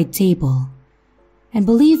bedside table, and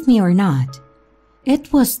believe me or not,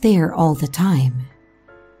 it was there all the time.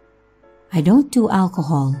 I don't do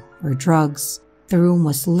alcohol or drugs. The room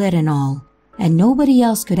was lit and all, and nobody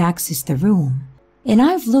else could access the room, and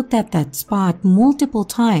I've looked at that spot multiple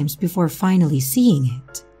times before finally seeing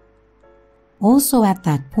it. Also at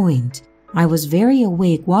that point, I was very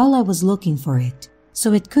awake while I was looking for it,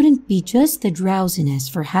 so it couldn't be just the drowsiness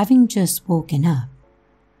for having just woken up.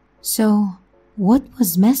 So, what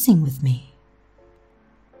was messing with me?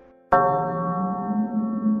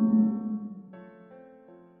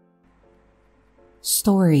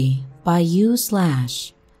 Story by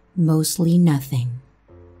you/mostly nothing.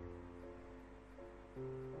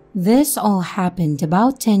 This all happened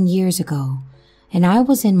about 10 years ago, and I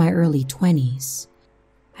was in my early 20s.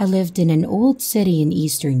 I lived in an old city in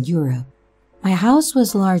Eastern Europe. My house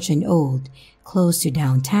was large and old, close to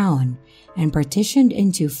downtown, and partitioned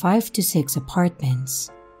into 5 to 6 apartments.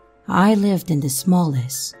 I lived in the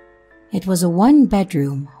smallest. It was a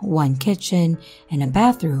 1-bedroom, 1 kitchen, and a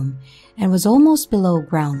bathroom, and was almost below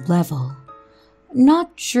ground level.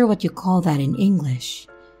 Not sure what you call that in English.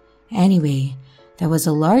 Anyway, there was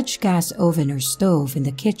a large gas oven or stove in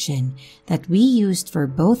the kitchen that we used for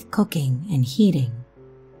both cooking and heating.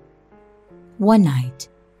 One night,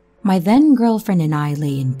 my then girlfriend and I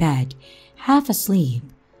lay in bed, half asleep,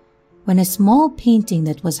 when a small painting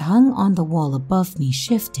that was hung on the wall above me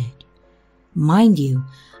shifted. Mind you,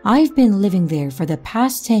 I've been living there for the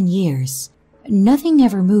past 10 years. Nothing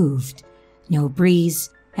ever moved, no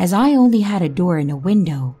breeze, as I only had a door and a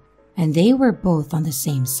window, and they were both on the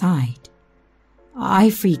same side. I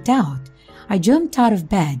freaked out. I jumped out of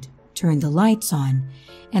bed, turned the lights on,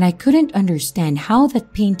 and I couldn't understand how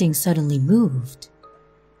that painting suddenly moved.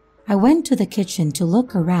 I went to the kitchen to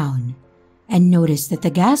look around and noticed that the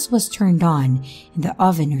gas was turned on in the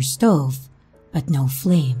oven or stove, but no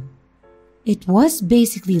flame. It was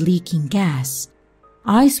basically leaking gas.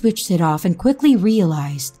 I switched it off and quickly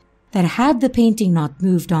realized that had the painting not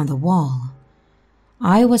moved on the wall,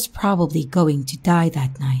 I was probably going to die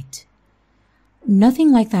that night.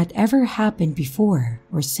 Nothing like that ever happened before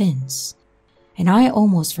or since, and I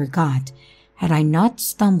almost forgot had I not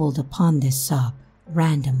stumbled upon this sub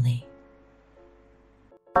randomly.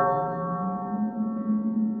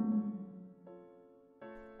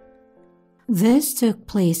 This took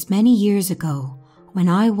place many years ago when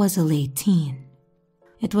I was a late teen.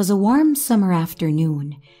 It was a warm summer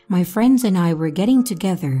afternoon. My friends and I were getting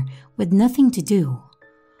together with nothing to do.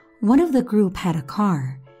 One of the group had a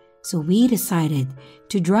car, so we decided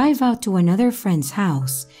to drive out to another friend's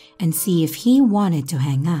house and see if he wanted to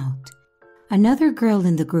hang out. Another girl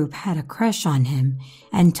in the group had a crush on him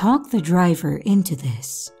and talked the driver into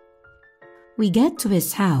this. We get to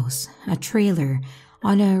his house, a trailer,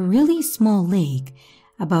 on a really small lake,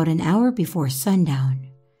 about an hour before sundown.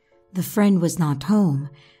 The friend was not home,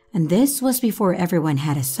 and this was before everyone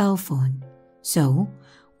had a cell phone. So,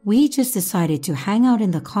 we just decided to hang out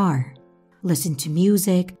in the car, listen to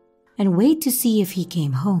music, and wait to see if he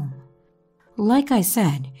came home. Like I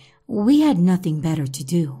said, we had nothing better to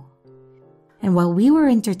do. And while we were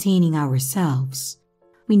entertaining ourselves,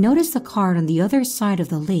 we noticed a car on the other side of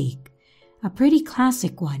the lake, a pretty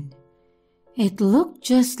classic one. It looked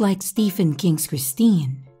just like Stephen King's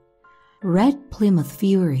Christine. Red Plymouth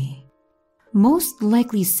Fury. Most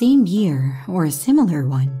likely same year or a similar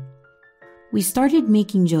one. We started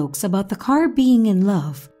making jokes about the car being in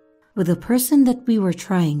love with the person that we were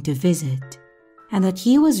trying to visit, and that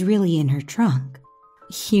he was really in her trunk.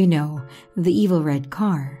 You know, the evil red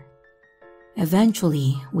car.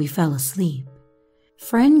 Eventually, we fell asleep.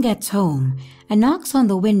 Friend gets home and knocks on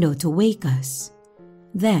the window to wake us.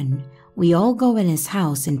 Then, we all go in his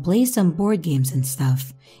house and play some board games and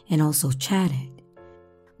stuff, and also chatted.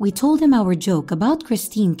 We told him our joke about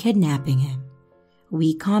Christine kidnapping him.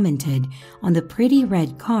 We commented on the pretty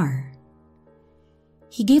red car.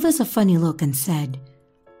 He gave us a funny look and said,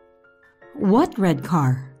 "What red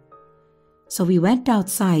car?" So we went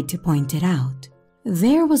outside to point it out.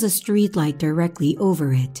 There was a street light directly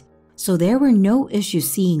over it, so there were no issues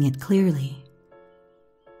seeing it clearly.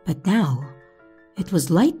 But now, it was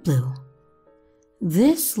light blue.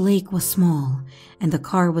 This lake was small, and the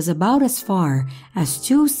car was about as far as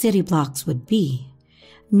 2 city blocks would be.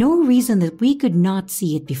 No reason that we could not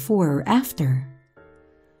see it before or after.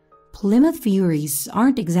 Plymouth Furies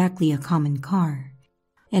aren't exactly a common car,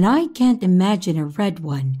 and I can't imagine a red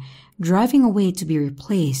one driving away to be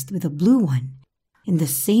replaced with a blue one in the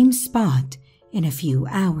same spot in a few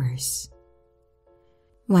hours.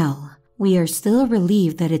 Well, we are still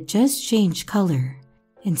relieved that it just changed color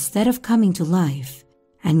instead of coming to life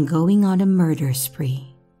and going on a murder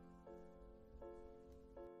spree.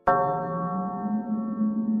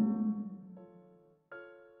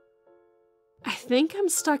 I think I'm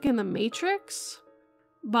stuck in the Matrix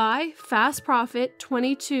by Fast Profit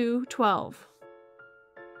 2212.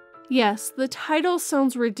 Yes, the title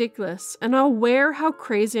sounds ridiculous, and I'm aware how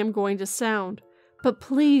crazy I'm going to sound, but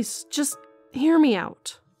please, just hear me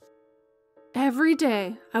out. Every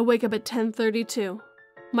day, I wake up at 10:32.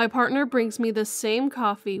 My partner brings me the same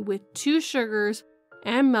coffee with 2 sugars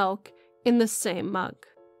and milk in the same mug.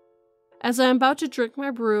 As I am about to drink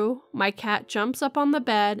my brew, my cat jumps up on the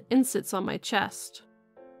bed and sits on my chest.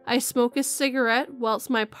 I smoke a cigarette whilst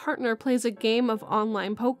my partner plays a game of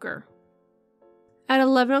online poker. At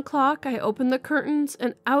 11 o'clock, I open the curtains,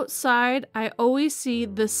 and outside, I always see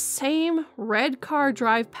the same red car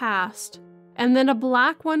drive past, and then a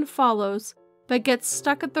black one follows, but gets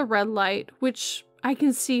stuck at the red light, which I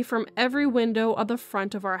can see from every window on the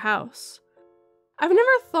front of our house. I've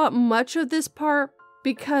never thought much of this part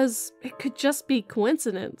because it could just be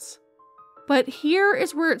coincidence. But here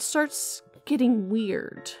is where it starts getting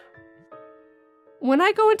weird. When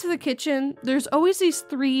I go into the kitchen, there's always these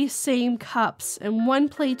 3 same cups and 1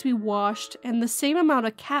 plate to be washed and the same amount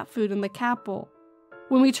of cat food in the cat bowl.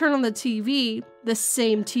 When we turn on the TV, the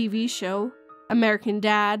same TV show, American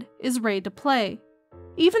Dad, is ready to play.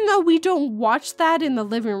 Even though we don't watch that in the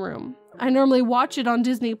living room, I normally watch it on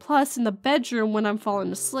Disney Plus in the bedroom when I'm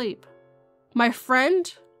falling asleep. My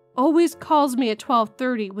friend always calls me at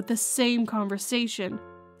 12:30 with the same conversation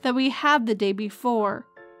that we had the day before,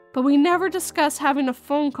 but we never discuss having a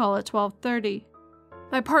phone call at 12:30.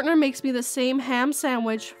 My partner makes me the same ham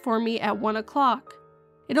sandwich for me at 1 o'clock.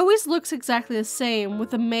 It always looks exactly the same, with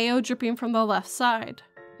the mayo dripping from the left side.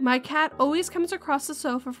 My cat always comes across the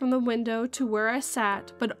sofa from the window to where I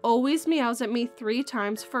sat, but always meows at me 3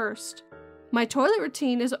 times first. My toilet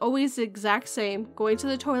routine is always the exact same, going to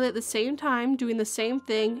the toilet at the same time, doing the same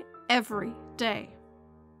thing every day.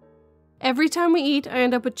 Every time we eat, I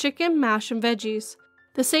end up with chicken, mash, and veggies.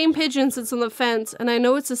 The same pigeon sits on the fence, and I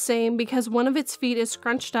know it's the same because one of its feet is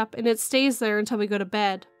scrunched up and it stays there until we go to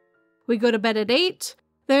bed. We go to bed at 8,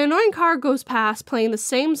 the annoying car goes past playing the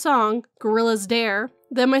same song, Gorilla's Dare.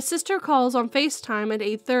 Then my sister calls on FaceTime at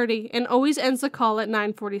 8:30 and always ends the call at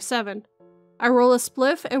 9:47. I roll a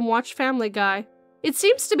spliff and watch Family Guy. It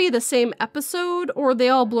seems to be the same episode, or they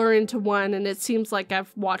all blur into one and it seems like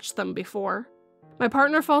I've watched them before. My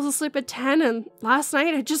partner falls asleep at 10 and last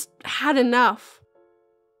night I just had enough.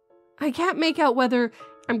 I can't make out whether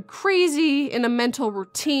I'm crazy, in a mental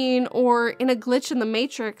routine, or in a glitch in the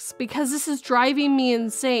Matrix because this is driving me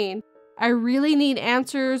insane. I really need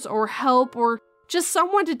answers or help or just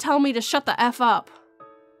someone to tell me to shut the F up.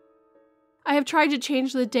 I have tried to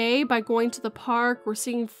change the day by going to the park or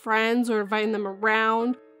seeing friends or inviting them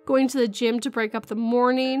around, going to the gym to break up the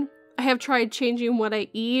morning. I have tried changing what I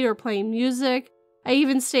eat or playing music. I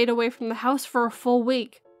even stayed away from the house for a full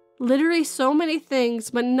week. Literally so many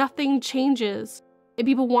things, but nothing changes. If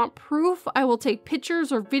people want proof, I will take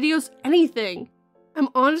pictures or videos, anything. I'm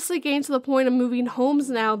honestly getting to the point of moving homes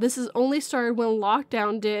now. This has only started when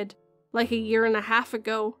lockdown did, like a year and a half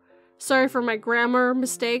ago. Sorry for my grammar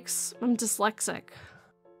mistakes, I'm dyslexic.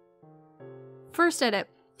 First edit.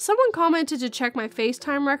 Someone commented to check my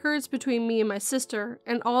FaceTime records between me and my sister,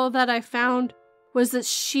 and all that I found was that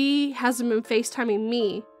she hasn't been FaceTiming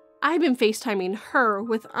me. I've been FaceTiming her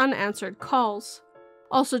with unanswered calls.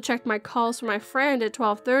 Also checked my calls from my friend at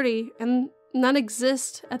 12:30, and none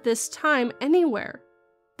exist at this time anywhere.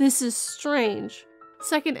 This is strange.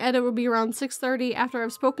 Second edit will be around 6:30 after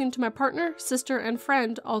I've spoken to my partner, sister, and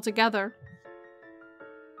friend all together.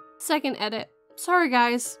 Second edit. Sorry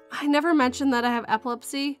guys, I never mentioned that I have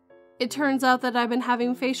epilepsy. It turns out that I've been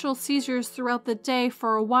having facial seizures throughout the day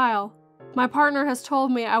for a while. My partner has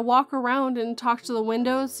told me I walk around and talk to the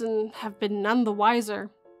windows and have been none the wiser.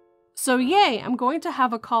 So yay, I'm going to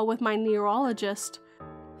have a call with my neurologist.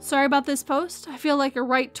 Sorry about this post, I feel like a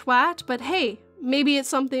right twat, but hey, maybe it's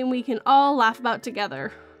something we can all laugh about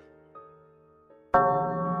together.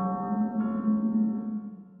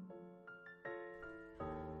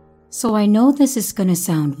 So I know this is gonna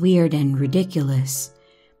sound weird and ridiculous,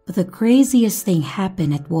 but the craziest thing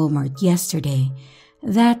happened at Walmart yesterday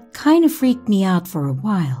that kind of freaked me out for a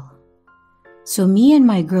while. So me and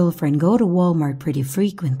my girlfriend go to Walmart pretty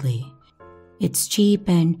frequently. It's cheap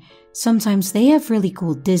and sometimes they have really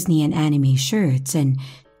cool Disney and anime shirts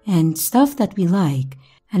and stuff that we like,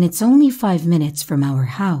 and it's only 5 minutes from our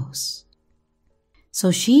house.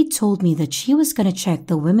 So she told me that she was gonna check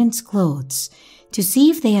the women's clothes to see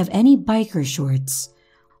if they have any biker shorts,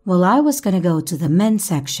 while I was gonna go to the men's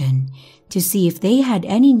section to see if they had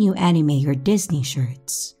any new anime or Disney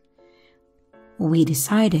shirts. We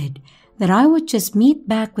decided that I would just meet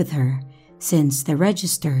back with her since the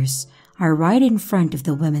registers are right in front of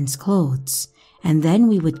the women's clothes, and then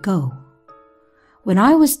we would go. When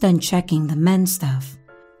I was done checking the men's stuff,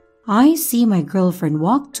 I see my girlfriend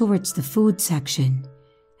walk towards the food section,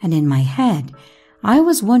 and in my head, I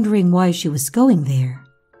was wondering why she was going there.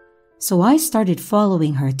 So I started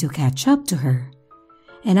following her to catch up to her,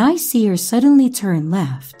 and I see her suddenly turn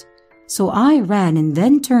left. So I ran and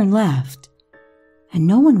then turned left, and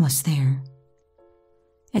no one was there.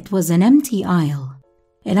 It was an empty aisle,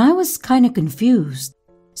 and I was kind of confused,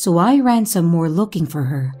 so I ran some more looking for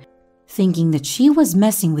her, thinking that she was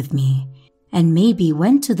messing with me, and maybe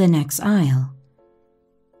went to the next aisle.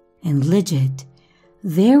 And legit,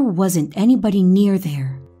 there wasn't anybody near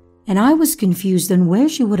there, and I was confused on where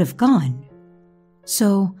she would have gone.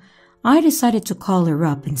 So I decided to call her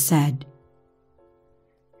up and said,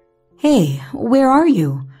 "Hey, where are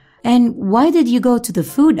you? And why did you go to the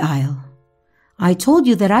food aisle? I told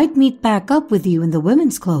you that I'd meet back up with you in the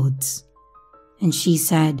women's clothes." And she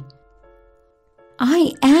said,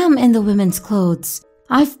 "I am in the women's clothes.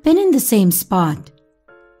 I've been in the same spot."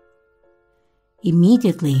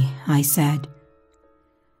 Immediately, I said,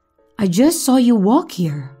 "I just saw you walk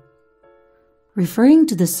here," referring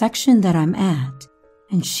to the section that I'm at,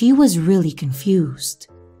 and she was really confused.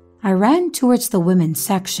 I ran towards the women's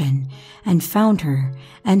section and found her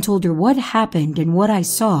and told her what happened and what I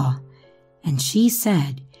saw, and she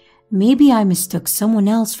said maybe I mistook someone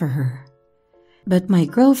else for her. But my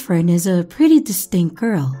girlfriend is a pretty distinct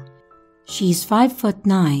girl. She's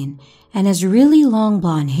 5'9" and has really long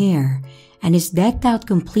blonde hair and is decked out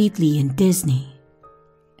completely in Disney.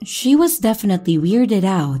 She was definitely weirded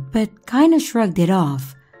out but kind of shrugged it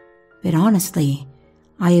off. But honestly,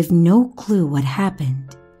 I have no clue what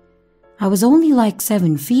happened. I was only like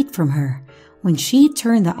 7 feet from her when she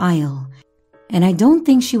turned the aisle, and I don't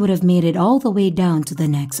think she would have made it all the way down to the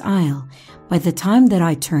next aisle by the time that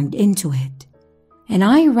I turned into it. And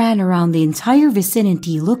I ran around the entire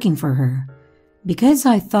vicinity looking for her because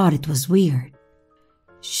I thought it was weird.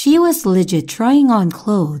 She was legit trying on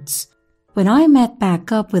clothes when I met back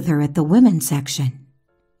up with her at the women's section.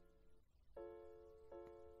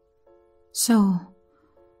 So,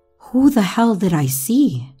 who the hell did I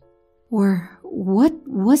see? Or what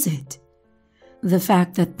was it? The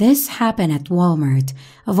fact that this happened at Walmart,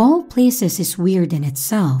 of all places, is weird in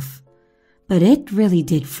itself, but it really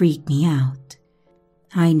did freak me out.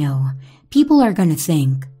 I know, people are gonna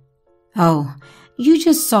think, "Oh, you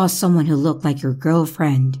just saw someone who looked like your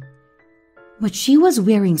girlfriend." But she was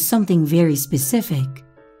wearing something very specific.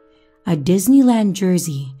 A Disneyland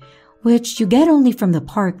jersey, which you get only from the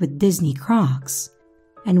park with Disney Crocs.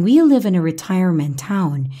 And we live in a retirement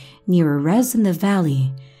town near a res in the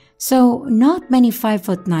valley, so not many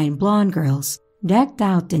 5'9" blonde girls decked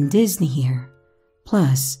out in Disney here.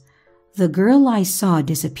 Plus, the girl I saw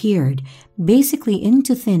disappeared basically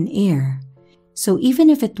into thin air, so even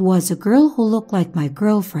if it was a girl who looked like my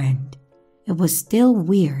girlfriend, it was still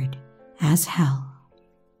weird as hell.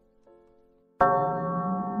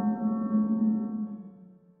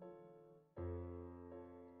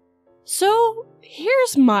 So,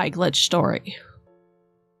 here's my glitch story.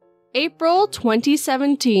 April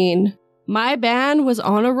 2017. My band was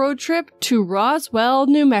on a road trip to Roswell,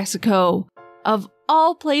 New Mexico, of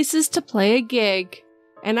all places to play a gig.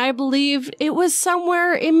 And I believe it was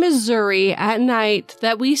somewhere in Missouri at night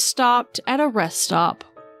that we stopped at a rest stop.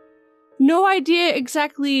 No idea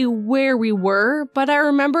exactly where we were, but I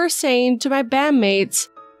remember saying to my bandmates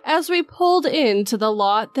as we pulled into the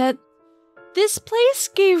lot that this place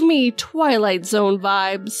gave me Twilight Zone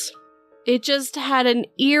vibes. It just had an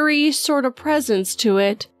eerie sort of presence to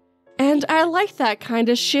it, and I liked that kind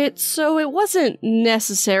of shit, so it wasn't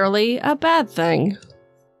necessarily a bad thing.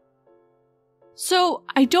 So,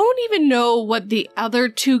 I don't even know what the other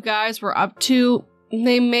two guys were up to.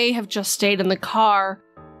 They may have just stayed in the car.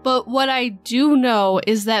 But what I do know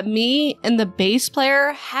is that me and the bass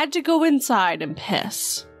player had to go inside and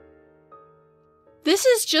piss. This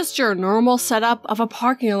is just your normal setup of a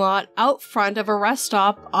parking lot out front of a rest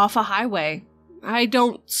stop off a highway. I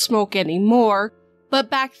don't smoke anymore, but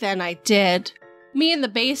back then I did. Me and the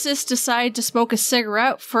bassist decide to smoke a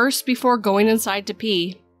cigarette first before going inside to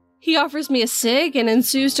pee. He offers me a cig and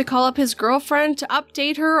ensues to call up his girlfriend to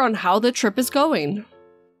update her on how the trip is going.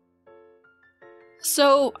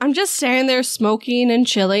 So I'm just standing there smoking and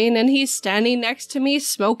chilling, and he's standing next to me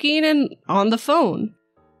smoking and on the phone.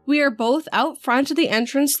 We are both out front of the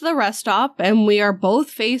entrance to the rest stop, and we are both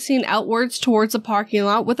facing outwards towards the parking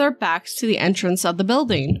lot with our backs to the entrance of the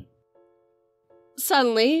building.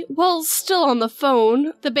 Suddenly, while still on the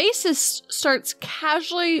phone, the bassist starts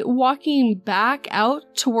casually walking back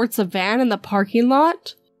out towards the van in the parking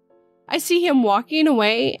lot. I see him walking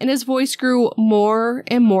away, and his voice grew more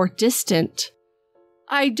and more distant.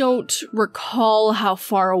 I don't recall how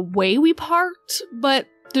far away we parked, but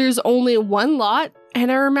there's only one lot,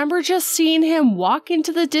 and I remember just seeing him walk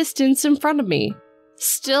into the distance in front of me,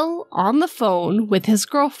 still on the phone with his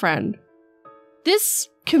girlfriend. This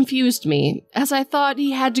confused me, as I thought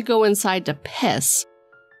he had to go inside to piss,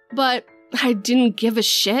 but I didn't give a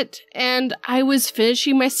shit, and I was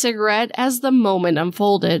finishing my cigarette as the moment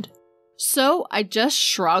unfolded. So I just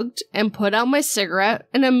shrugged and put out my cigarette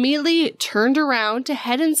and immediately turned around to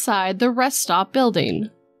head inside the rest stop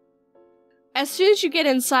building. As soon as you get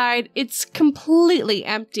inside, it's completely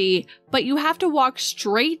empty, but you have to walk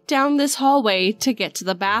straight down this hallway to get to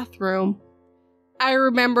the bathroom. I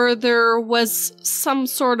remember there was some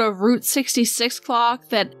sort of Route 66 clock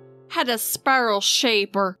that had a spiral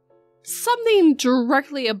shape or something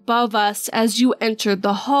directly above us as you entered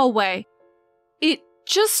the hallway. It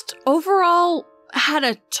just overall had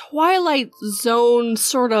a Twilight Zone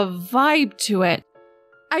sort of vibe to it.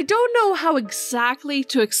 I don't know how exactly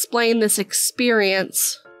to explain this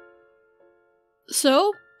experience.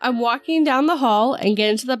 So, I'm walking down the hall and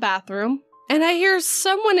get into the bathroom, and I hear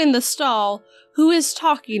someone in the stall who is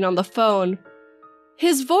talking on the phone.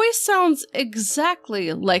 His voice sounds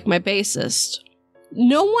exactly like my bassist.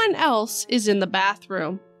 No one else is in the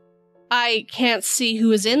bathroom. I can't see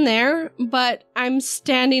who is in there, but I'm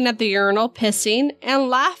standing at the urinal pissing and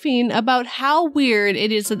laughing about how weird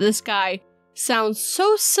it is that this guy sounds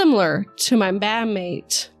so similar to my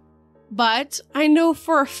bandmate. But I know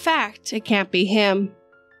for a fact it can't be him,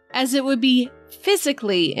 as it would be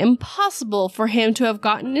physically impossible for him to have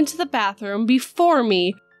gotten into the bathroom before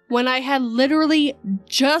me when I had literally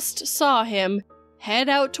just saw him head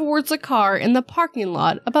out towards a car in the parking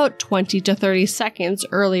lot about 20 to 30 seconds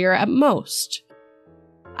earlier at most.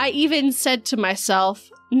 I even said to myself,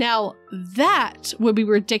 now that would be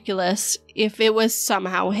ridiculous if it was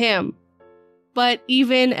somehow him. But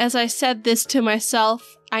even as I said this to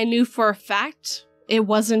myself, I knew for a fact it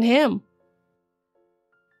wasn't him.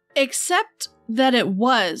 Except that it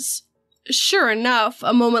was. Sure enough,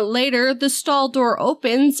 a moment later, the stall door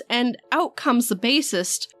opens and out comes the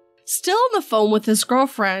bassist, still on the phone with his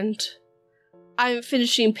girlfriend. I'm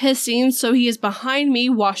finishing pissing, so he is behind me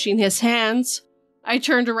washing his hands. I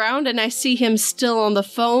turned around and I see him still on the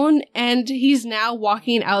phone, and he's now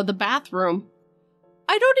walking out of the bathroom.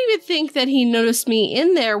 I don't even think that he noticed me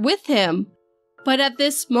in there with him, but at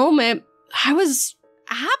this moment, I was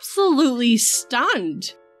absolutely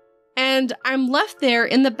stunned. And I'm left there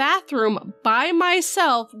in the bathroom by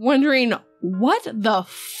myself wondering what the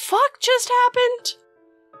fuck just happened?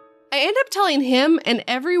 I end up telling him and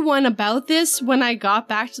everyone about this when I got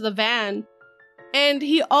back to the van. And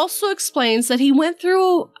he also explains that he went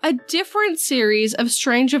through a different series of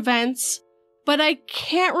strange events, but I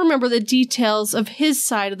can't remember the details of his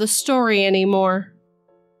side of the story anymore.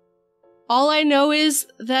 All I know is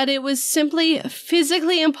that it was simply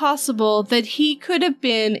physically impossible that he could have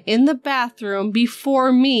been in the bathroom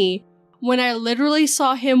before me when I literally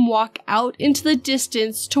saw him walk out into the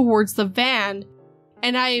distance towards the van,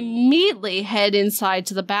 and I immediately head inside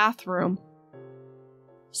to the bathroom.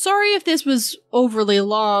 Sorry if this was overly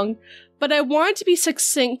long, but I wanted to be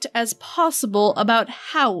succinct as possible about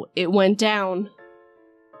how it went down.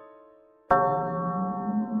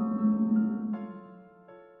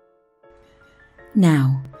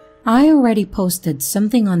 Now, I already posted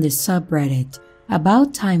something on this subreddit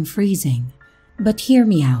about time freezing, but hear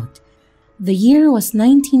me out. The year was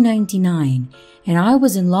 1999 and I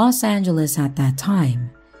was in Los Angeles at that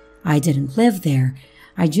time. I didn't live there,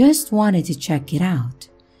 I just wanted to check it out.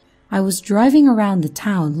 I was driving around the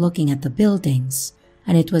town looking at the buildings,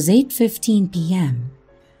 and it was 8:15 p.m.,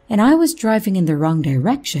 and I was driving in the wrong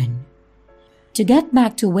direction. To get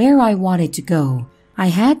back to where I wanted to go, I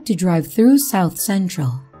had to drive through South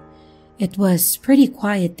Central. It was pretty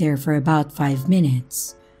quiet there for about 5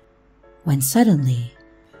 minutes, when suddenly,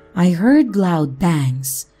 I heard loud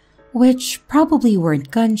bangs, which probably weren't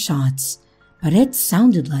gunshots, but it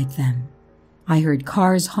sounded like them. I heard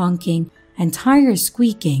cars honking and tires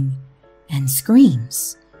squeaking, and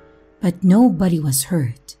screams, but nobody was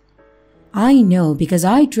hurt. I know because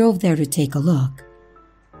I drove there to take a look,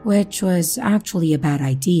 which was actually a bad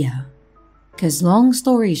idea. Because long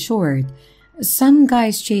story short, some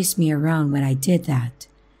guys chased me around when I did that.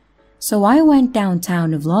 So I went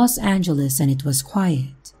downtown of Los Angeles and it was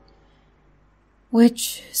quiet.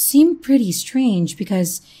 Which seemed pretty strange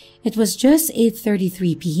because it was just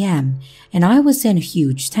 8:33 p.m. and I was in a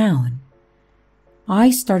huge town.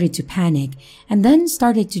 I started to panic and then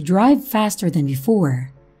started to drive faster than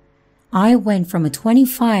before. I went from a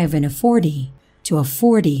 25 in a 40 to a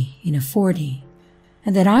 40 in a 40.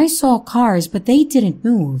 And then I saw cars but they didn't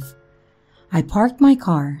move. I parked my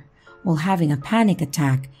car while having a panic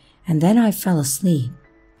attack and then I fell asleep.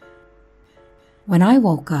 When I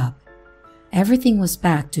woke up, everything was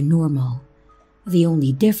back to normal. The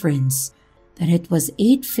only difference that it was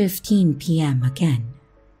 8:15 p.m. again.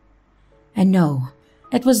 And no,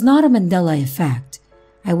 it was not a Mandela effect.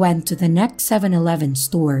 I went to the next 7-Eleven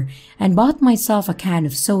store and bought myself a can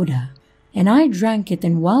of soda, and I drank it,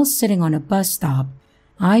 and while sitting on a bus stop,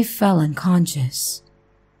 I fell unconscious.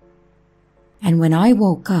 And when I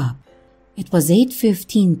woke up, it was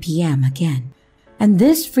 8:15 p.m. again. And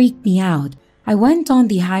this freaked me out. I went on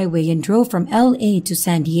the highway and drove from LA to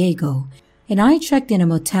San Diego, and I checked in a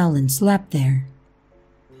motel and slept there.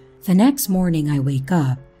 The next morning I wake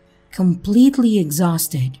up, completely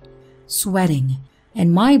exhausted, sweating,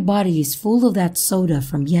 and my body is full of that soda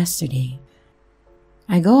from yesterday.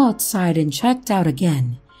 I go outside and checked out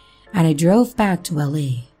again, and I drove back to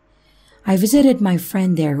LA. I visited my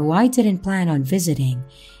friend there who I didn't plan on visiting,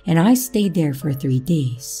 and I stayed there for 3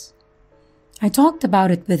 days. I talked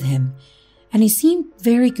about it with him, and he seemed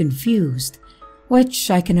very confused,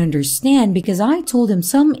 which I can understand because I told him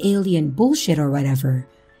some alien bullshit or whatever,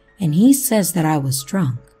 and he says that I was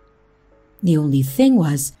drunk. The only thing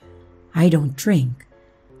was, I don't drink.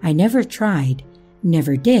 I never tried,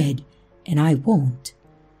 never did, and I won't.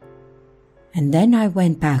 And then I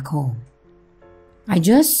went back home. I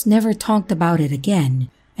just never talked about it again,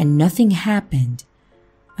 and nothing happened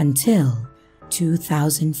until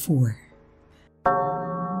 2004.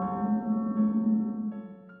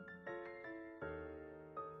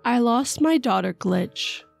 I Lost My Daughter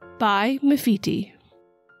Glitch by Mafiti.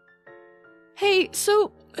 Hey,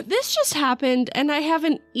 so this just happened and I have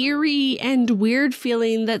an eerie and weird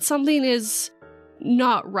feeling that something is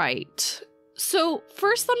not right. So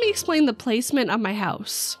first let me explain the placement of my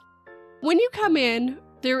house. When you come in,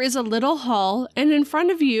 there is a little hall and in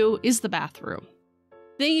front of you is the bathroom.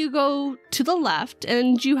 Then you go to the left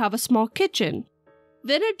and you have a small kitchen.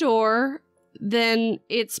 Then a door, then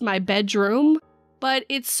it's my bedroom, but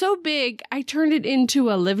it's so big I turned it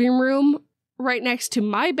into a living room. Right next to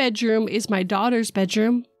my bedroom is my daughter's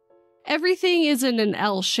bedroom. Everything is in an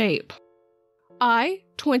L shape. I,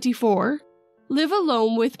 24, live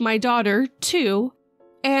alone with my daughter, 2,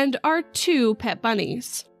 and our 2 pet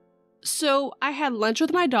bunnies. So I had lunch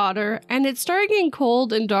with my daughter, and it started getting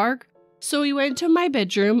cold and dark, so we went to my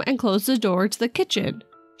bedroom and closed the door to the kitchen.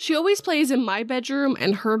 She always plays in my bedroom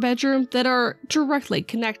and her bedroom that are directly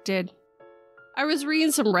connected. I was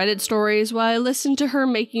reading some Reddit stories while I listened to her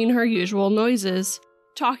making her usual noises,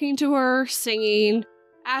 talking to her, singing,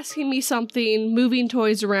 asking me something, moving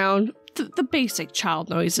toys around, the basic child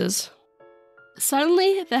noises.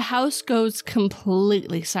 Suddenly, the house goes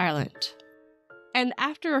completely silent. And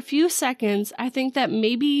after a few seconds, I think that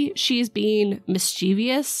maybe she's being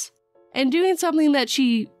mischievous and doing something that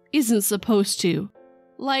she isn't supposed to,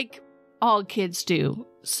 like all kids do.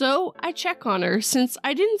 So I check on her since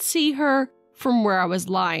I didn't see her from where I was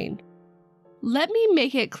lying. Let me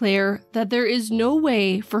make it clear that there is no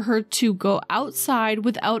way for her to go outside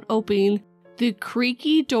without opening the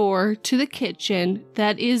creaky door to the kitchen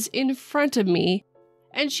that is in front of me,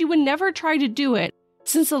 and she would never try to do it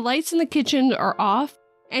since the lights in the kitchen are off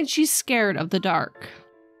and she's scared of the dark.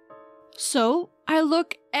 So I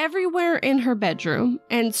look everywhere in her bedroom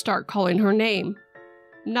and start calling her name.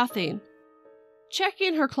 Nothing. Check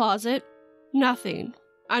in her closet. Nothing.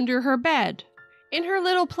 Under her bed. In her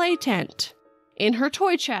little play tent. In her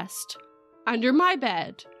toy chest. Under my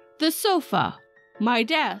bed. The sofa. My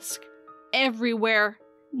desk. Everywhere.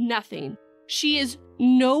 Nothing. She is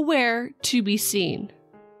nowhere to be seen.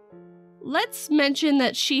 Let's mention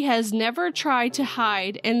that she has never tried to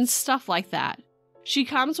hide and stuff like that. She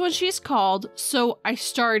comes when she's called, so I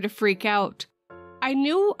started to freak out. I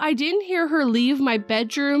knew I didn't hear her leave my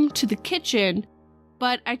bedroom to the kitchen,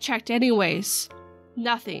 but I checked anyways.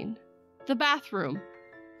 Nothing. The bathroom.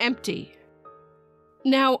 Empty.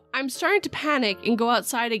 Now, I'm starting to panic and go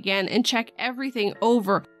outside again and check everything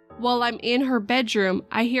over. While I'm in her bedroom,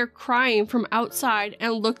 I hear crying from outside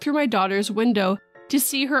and look through my daughter's window to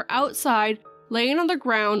see her outside, laying on the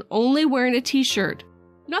ground, only wearing a t-shirt.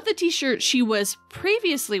 Not the t-shirt she was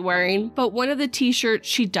previously wearing, but one of the t-shirts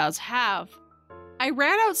she does have. I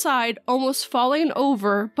ran outside, almost falling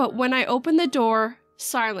over, but when I opened the door,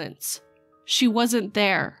 silence. She wasn't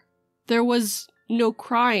there. There was no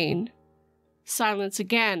crying. Silence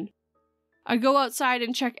again. I go outside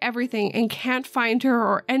and check everything and can't find her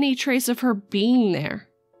or any trace of her being there.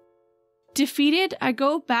 Defeated, I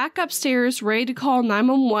go back upstairs ready to call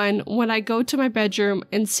 911 when I go to my bedroom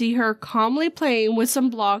and see her calmly playing with some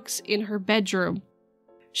blocks in her bedroom.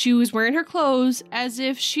 She was wearing her clothes as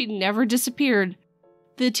if she'd never disappeared.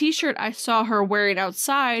 The t-shirt I saw her wearing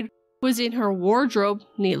outside was in her wardrobe,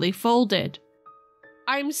 neatly folded.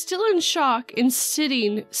 I'm still in shock and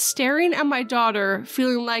sitting, staring at my daughter,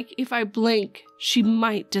 feeling like if I blink, she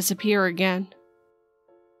might disappear again.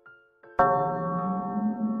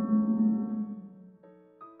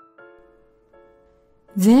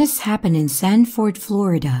 This happened in Sanford,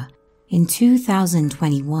 Florida in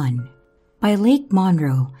 2021 by Lake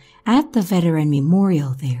Monroe at the Veteran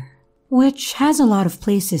Memorial there, which has a lot of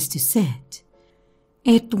places to sit.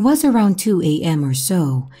 It was around 2 a.m. or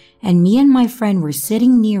so, and me and my friend were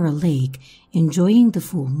sitting near a lake enjoying the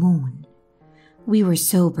full moon. We were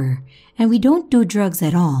sober, and we don't do drugs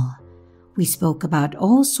at all. We spoke about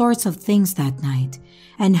all sorts of things that night,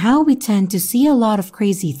 and how we tend to see a lot of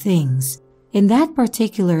crazy things in that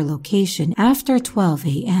particular location after 12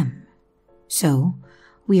 a.m. So,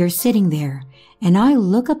 we are sitting there, and I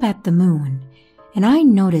look up at the moon, and I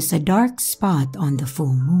notice a dark spot on the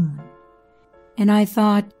full moon. And I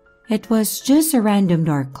thought it was just a random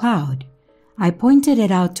dark cloud. I pointed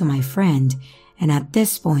it out to my friend, and at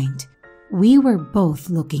this point, we were both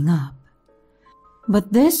looking up.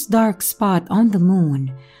 But this dark spot on the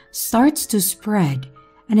moon starts to spread,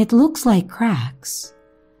 and it looks like cracks.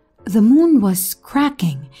 The moon was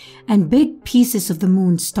cracking, and big pieces of the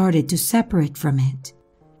moon started to separate from it.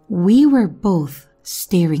 We were both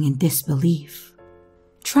staring in disbelief,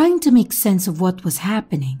 trying to make sense of what was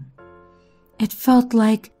happening. It felt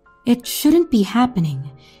like it shouldn't be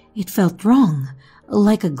happening. It felt wrong,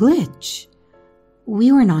 like a glitch.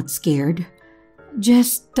 We were not scared,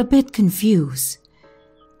 just a bit confused.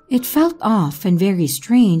 It felt off and very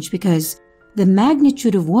strange because the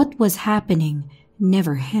magnitude of what was happening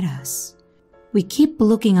never hit us. We keep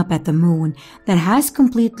looking up at the moon that has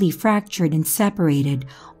completely fractured and separated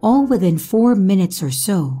all within 4 minutes or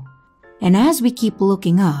so. And as we keep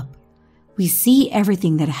looking up, we see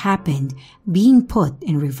everything that happened being put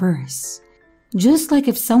in reverse. Just like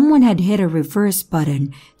if someone had hit a reverse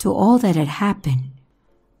button to all that had happened.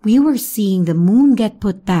 We were seeing the moon get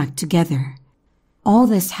put back together. All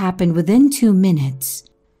this happened within 2 minutes.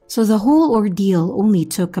 So the whole ordeal only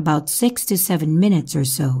took about 6 to 7 minutes or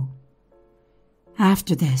so.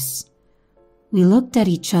 After this, we looked at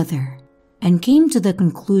each other and came to the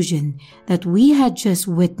conclusion that we had just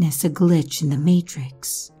witnessed a glitch in the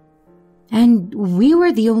Matrix. And we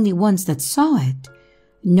were the only ones that saw it.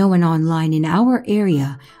 No one online in our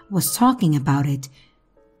area was talking about it,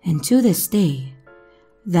 and to this day,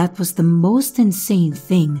 that was the most insane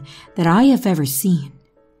thing that I have ever seen.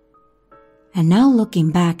 And now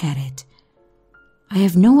looking back at it, I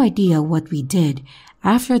have no idea what we did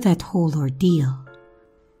after that whole ordeal.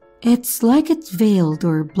 It's like it's veiled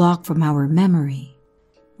or blocked from our memory.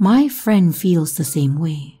 My friend feels the same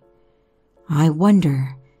way. I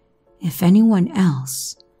wonder if anyone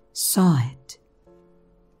else saw it.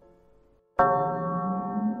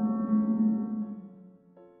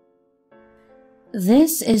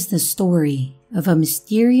 This is the story of a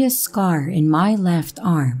mysterious scar in my left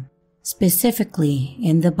arm, specifically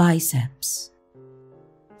in the biceps.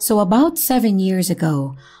 So about 7 years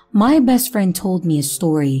ago, my best friend told me a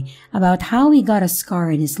story about how he got a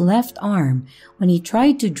scar in his left arm when he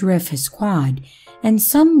tried to drift his quad and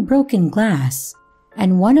some broken glass,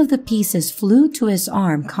 and one of the pieces flew to his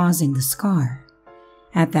arm, causing the scar.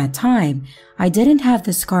 At that time, I didn't have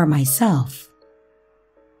the scar myself.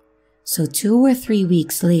 So 2 or 3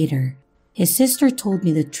 weeks later, his sister told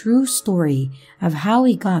me the true story of how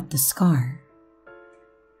he got the scar.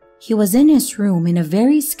 He was in his room in a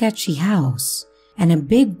very sketchy house, and a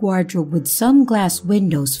big wardrobe with some glass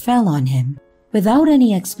windows fell on him without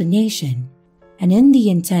any explanation, and in the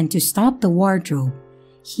intent to stop the wardrobe,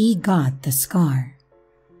 he got the scar.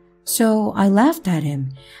 So I laughed at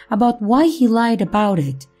him about why he lied about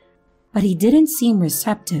it, but he didn't seem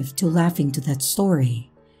receptive to laughing to that story,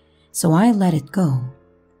 so I let it go.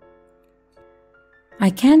 I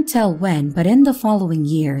can't tell when, but in the following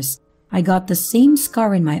years, I got the same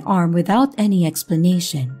scar in my arm without any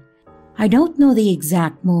explanation. I don't know the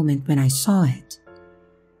exact moment when I saw it.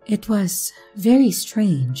 It was very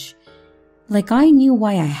strange. Like I knew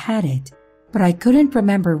why I had it, but I couldn't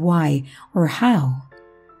remember why or how.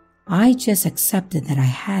 I just accepted that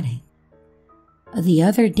I had it. The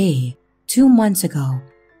other day, 2 months ago,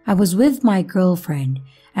 I was with my girlfriend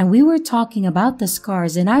and we were talking about the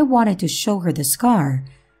scars and I wanted to show her the scar,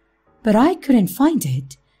 but I couldn't find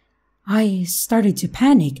it. I started to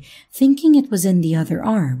panic, thinking it was in the other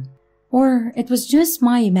arm, or it was just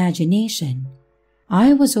my imagination.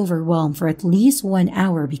 I was overwhelmed for at least 1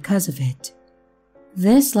 hour because of it.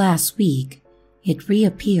 This last week, it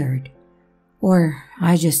reappeared, or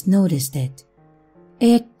I just noticed it.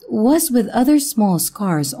 It was with other small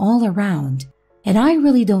scars all around, and I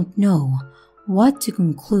really don't know what to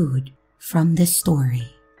conclude from this story.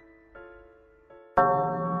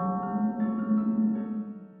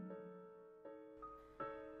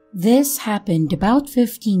 This happened about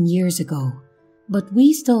 15 years ago, but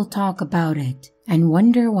we still talk about it and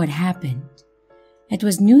wonder what happened. It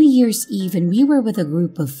was New Year's Eve and we were with a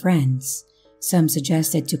group of friends. Some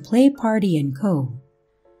suggested to play Party and Co.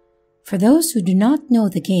 For those who do not know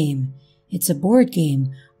the game, it's a board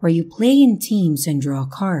game where you play in teams and draw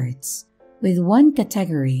cards. With one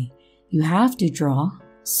category, you have to draw,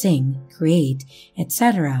 sing, create,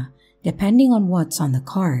 etc., depending on what's on the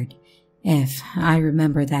card, if I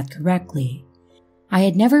remember that correctly. I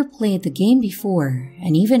had never played the game before,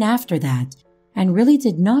 and even after that, and really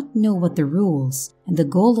did not know what the rules and the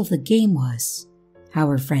goal of the game was.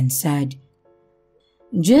 Our friend said,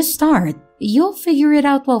 "Just start, you'll figure it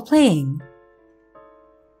out while playing."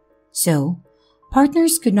 So,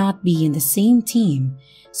 partners could not be in the same team,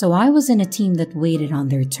 so I was in a team that waited on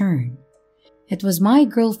their turn. It was my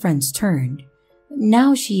girlfriend's turn.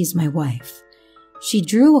 Now she is my wife. She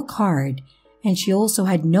drew a card, and she also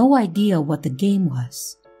had no idea what the game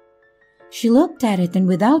was. She looked at it and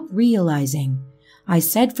without realizing, I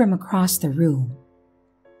said from across the room,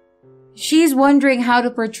 "She's wondering how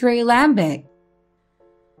to portray Lambic,"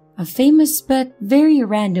 a famous but very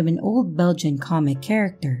random and old Belgian comic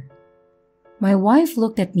character. My wife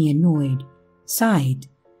looked at me annoyed, sighed,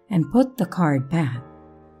 and put the card back.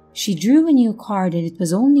 She drew a new card and it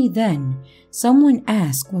was only then someone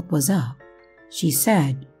asked what was up. She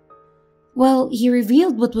said, "Well, he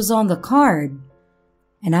revealed what was on the card."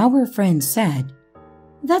 And our friend said,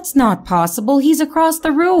 "That's not possible, he's across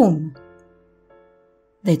the room."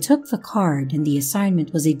 They took the card and the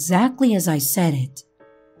assignment was exactly as I said it.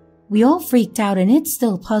 We all freaked out and it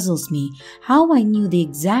still puzzles me how I knew the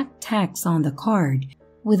exact text on the card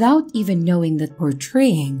without even knowing that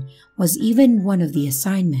portraying was even one of the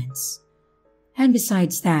assignments. And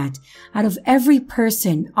besides that, out of every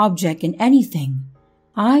person, object, and anything,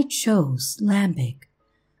 I chose Lambic,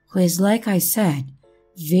 who is, like I said,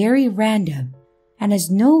 very random and has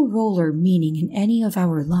no role or meaning in any of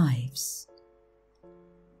our lives.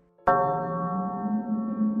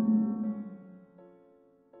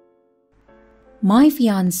 My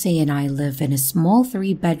fiancé and I live in a small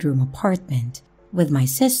 3-bedroom apartment with my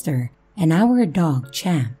sister and our dog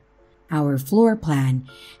Champ. Our floor plan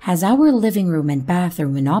has our living room and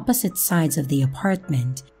bathroom on opposite sides of the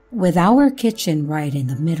apartment, with our kitchen right in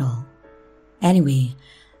the middle. Anyway,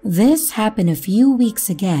 this happened a few weeks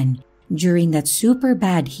again during that super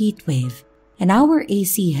bad heat wave, and our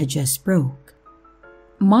AC had just broke.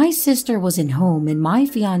 My sister wasn't home and my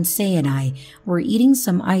fiancé and I were eating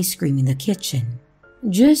some ice cream in the kitchen,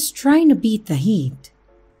 just trying to beat the heat.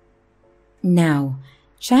 Now,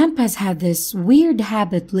 Champ has had this weird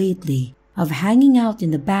habit lately of hanging out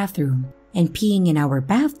in the bathroom and peeing in our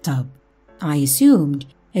bathtub. I assumed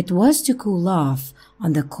it was to cool off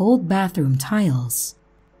on the cold bathroom tiles,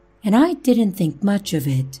 and I didn't think much of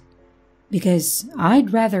it, because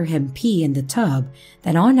I'd rather him pee in the tub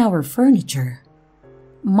than on our furniture.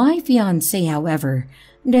 My fiancée, however,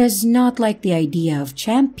 does not like the idea of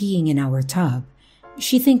Champ peeing in our tub.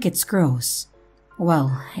 She thinks it's gross.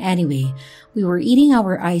 Well, anyway, we were eating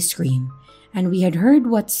our ice cream, and we had heard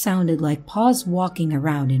what sounded like paws walking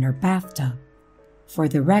around in our bathtub. For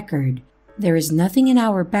the record, there is nothing in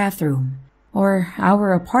our bathroom, or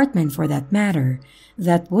our apartment for that matter,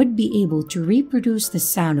 that would be able to reproduce the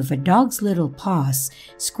sound of a dog's little paws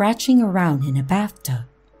scratching around in a bathtub.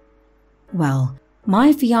 Well,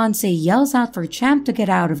 my fiancé yells out for Champ to get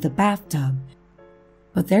out of the bathtub,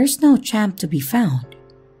 but there's no Champ to be found.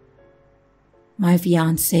 My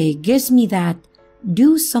fiancé gives me that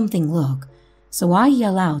do something look, so I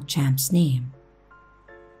yell out Champ's name.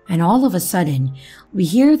 And all of a sudden, we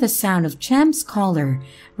hear the sound of Champ's collar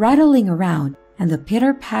rattling around and the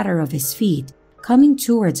pitter-patter of his feet coming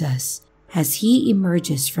towards us as he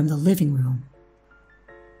emerges from the living room.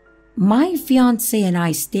 My fiancé and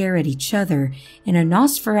I stare at each other in a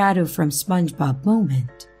Nosferatu from SpongeBob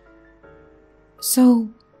moment. So,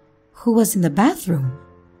 who was in the bathroom?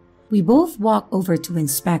 We both walk over to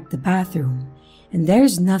inspect the bathroom, and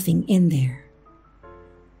there's nothing in there.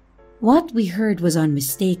 What we heard was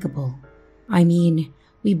unmistakable. I mean,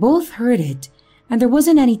 we both heard it, and there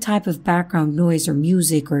wasn't any type of background noise or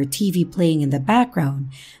music or TV playing in the background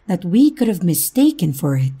that we could have mistaken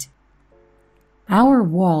for it. Our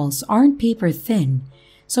walls aren't paper thin,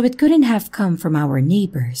 so it couldn't have come from our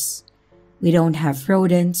neighbors. We don't have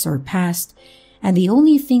rodents or past, and the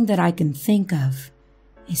only thing that I can think of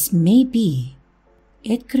is maybe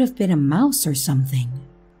it could have been a mouse or something.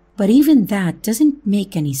 But even that doesn't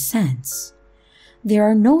make any sense. There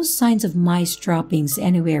are no signs of mice droppings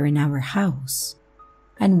anywhere in our house.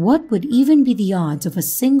 And what would even be the odds of a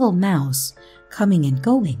single mouse coming and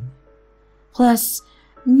going? Plus,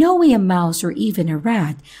 no way a mouse or even a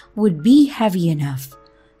rat would be heavy enough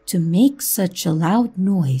to make such a loud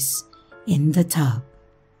noise in the tub.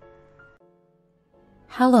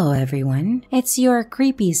 Hello everyone, it's your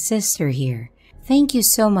creepy sister here. Thank you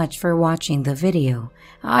so much for watching the video.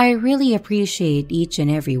 I really appreciate each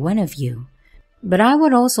and every one of you. But I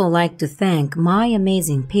would also like to thank my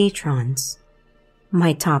amazing patrons,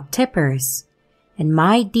 my top tippers, and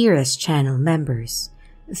my dearest channel members.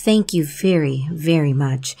 Thank you very, very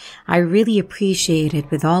much. I really appreciate it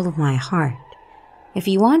with all of my heart. If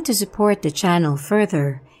you want to support the channel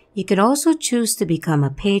further, you could also choose to become a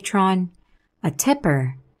patron, a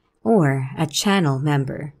tipper, or a channel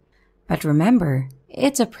member. But remember,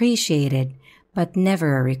 it's appreciated, but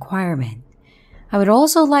never a requirement. I would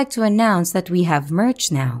also like to announce that we have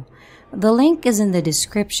merch now. The link is in the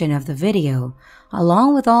description of the video,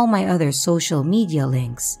 along with all my other social media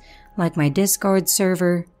links, like my Discord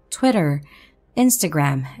server, Twitter,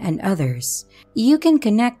 Instagram, and others. You can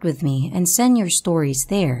connect with me and send your stories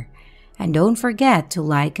there. And don't forget to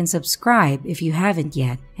like and subscribe if you haven't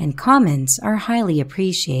yet, and comments are highly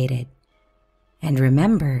appreciated. And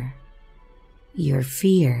remember, your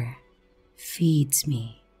fear feeds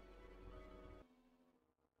me.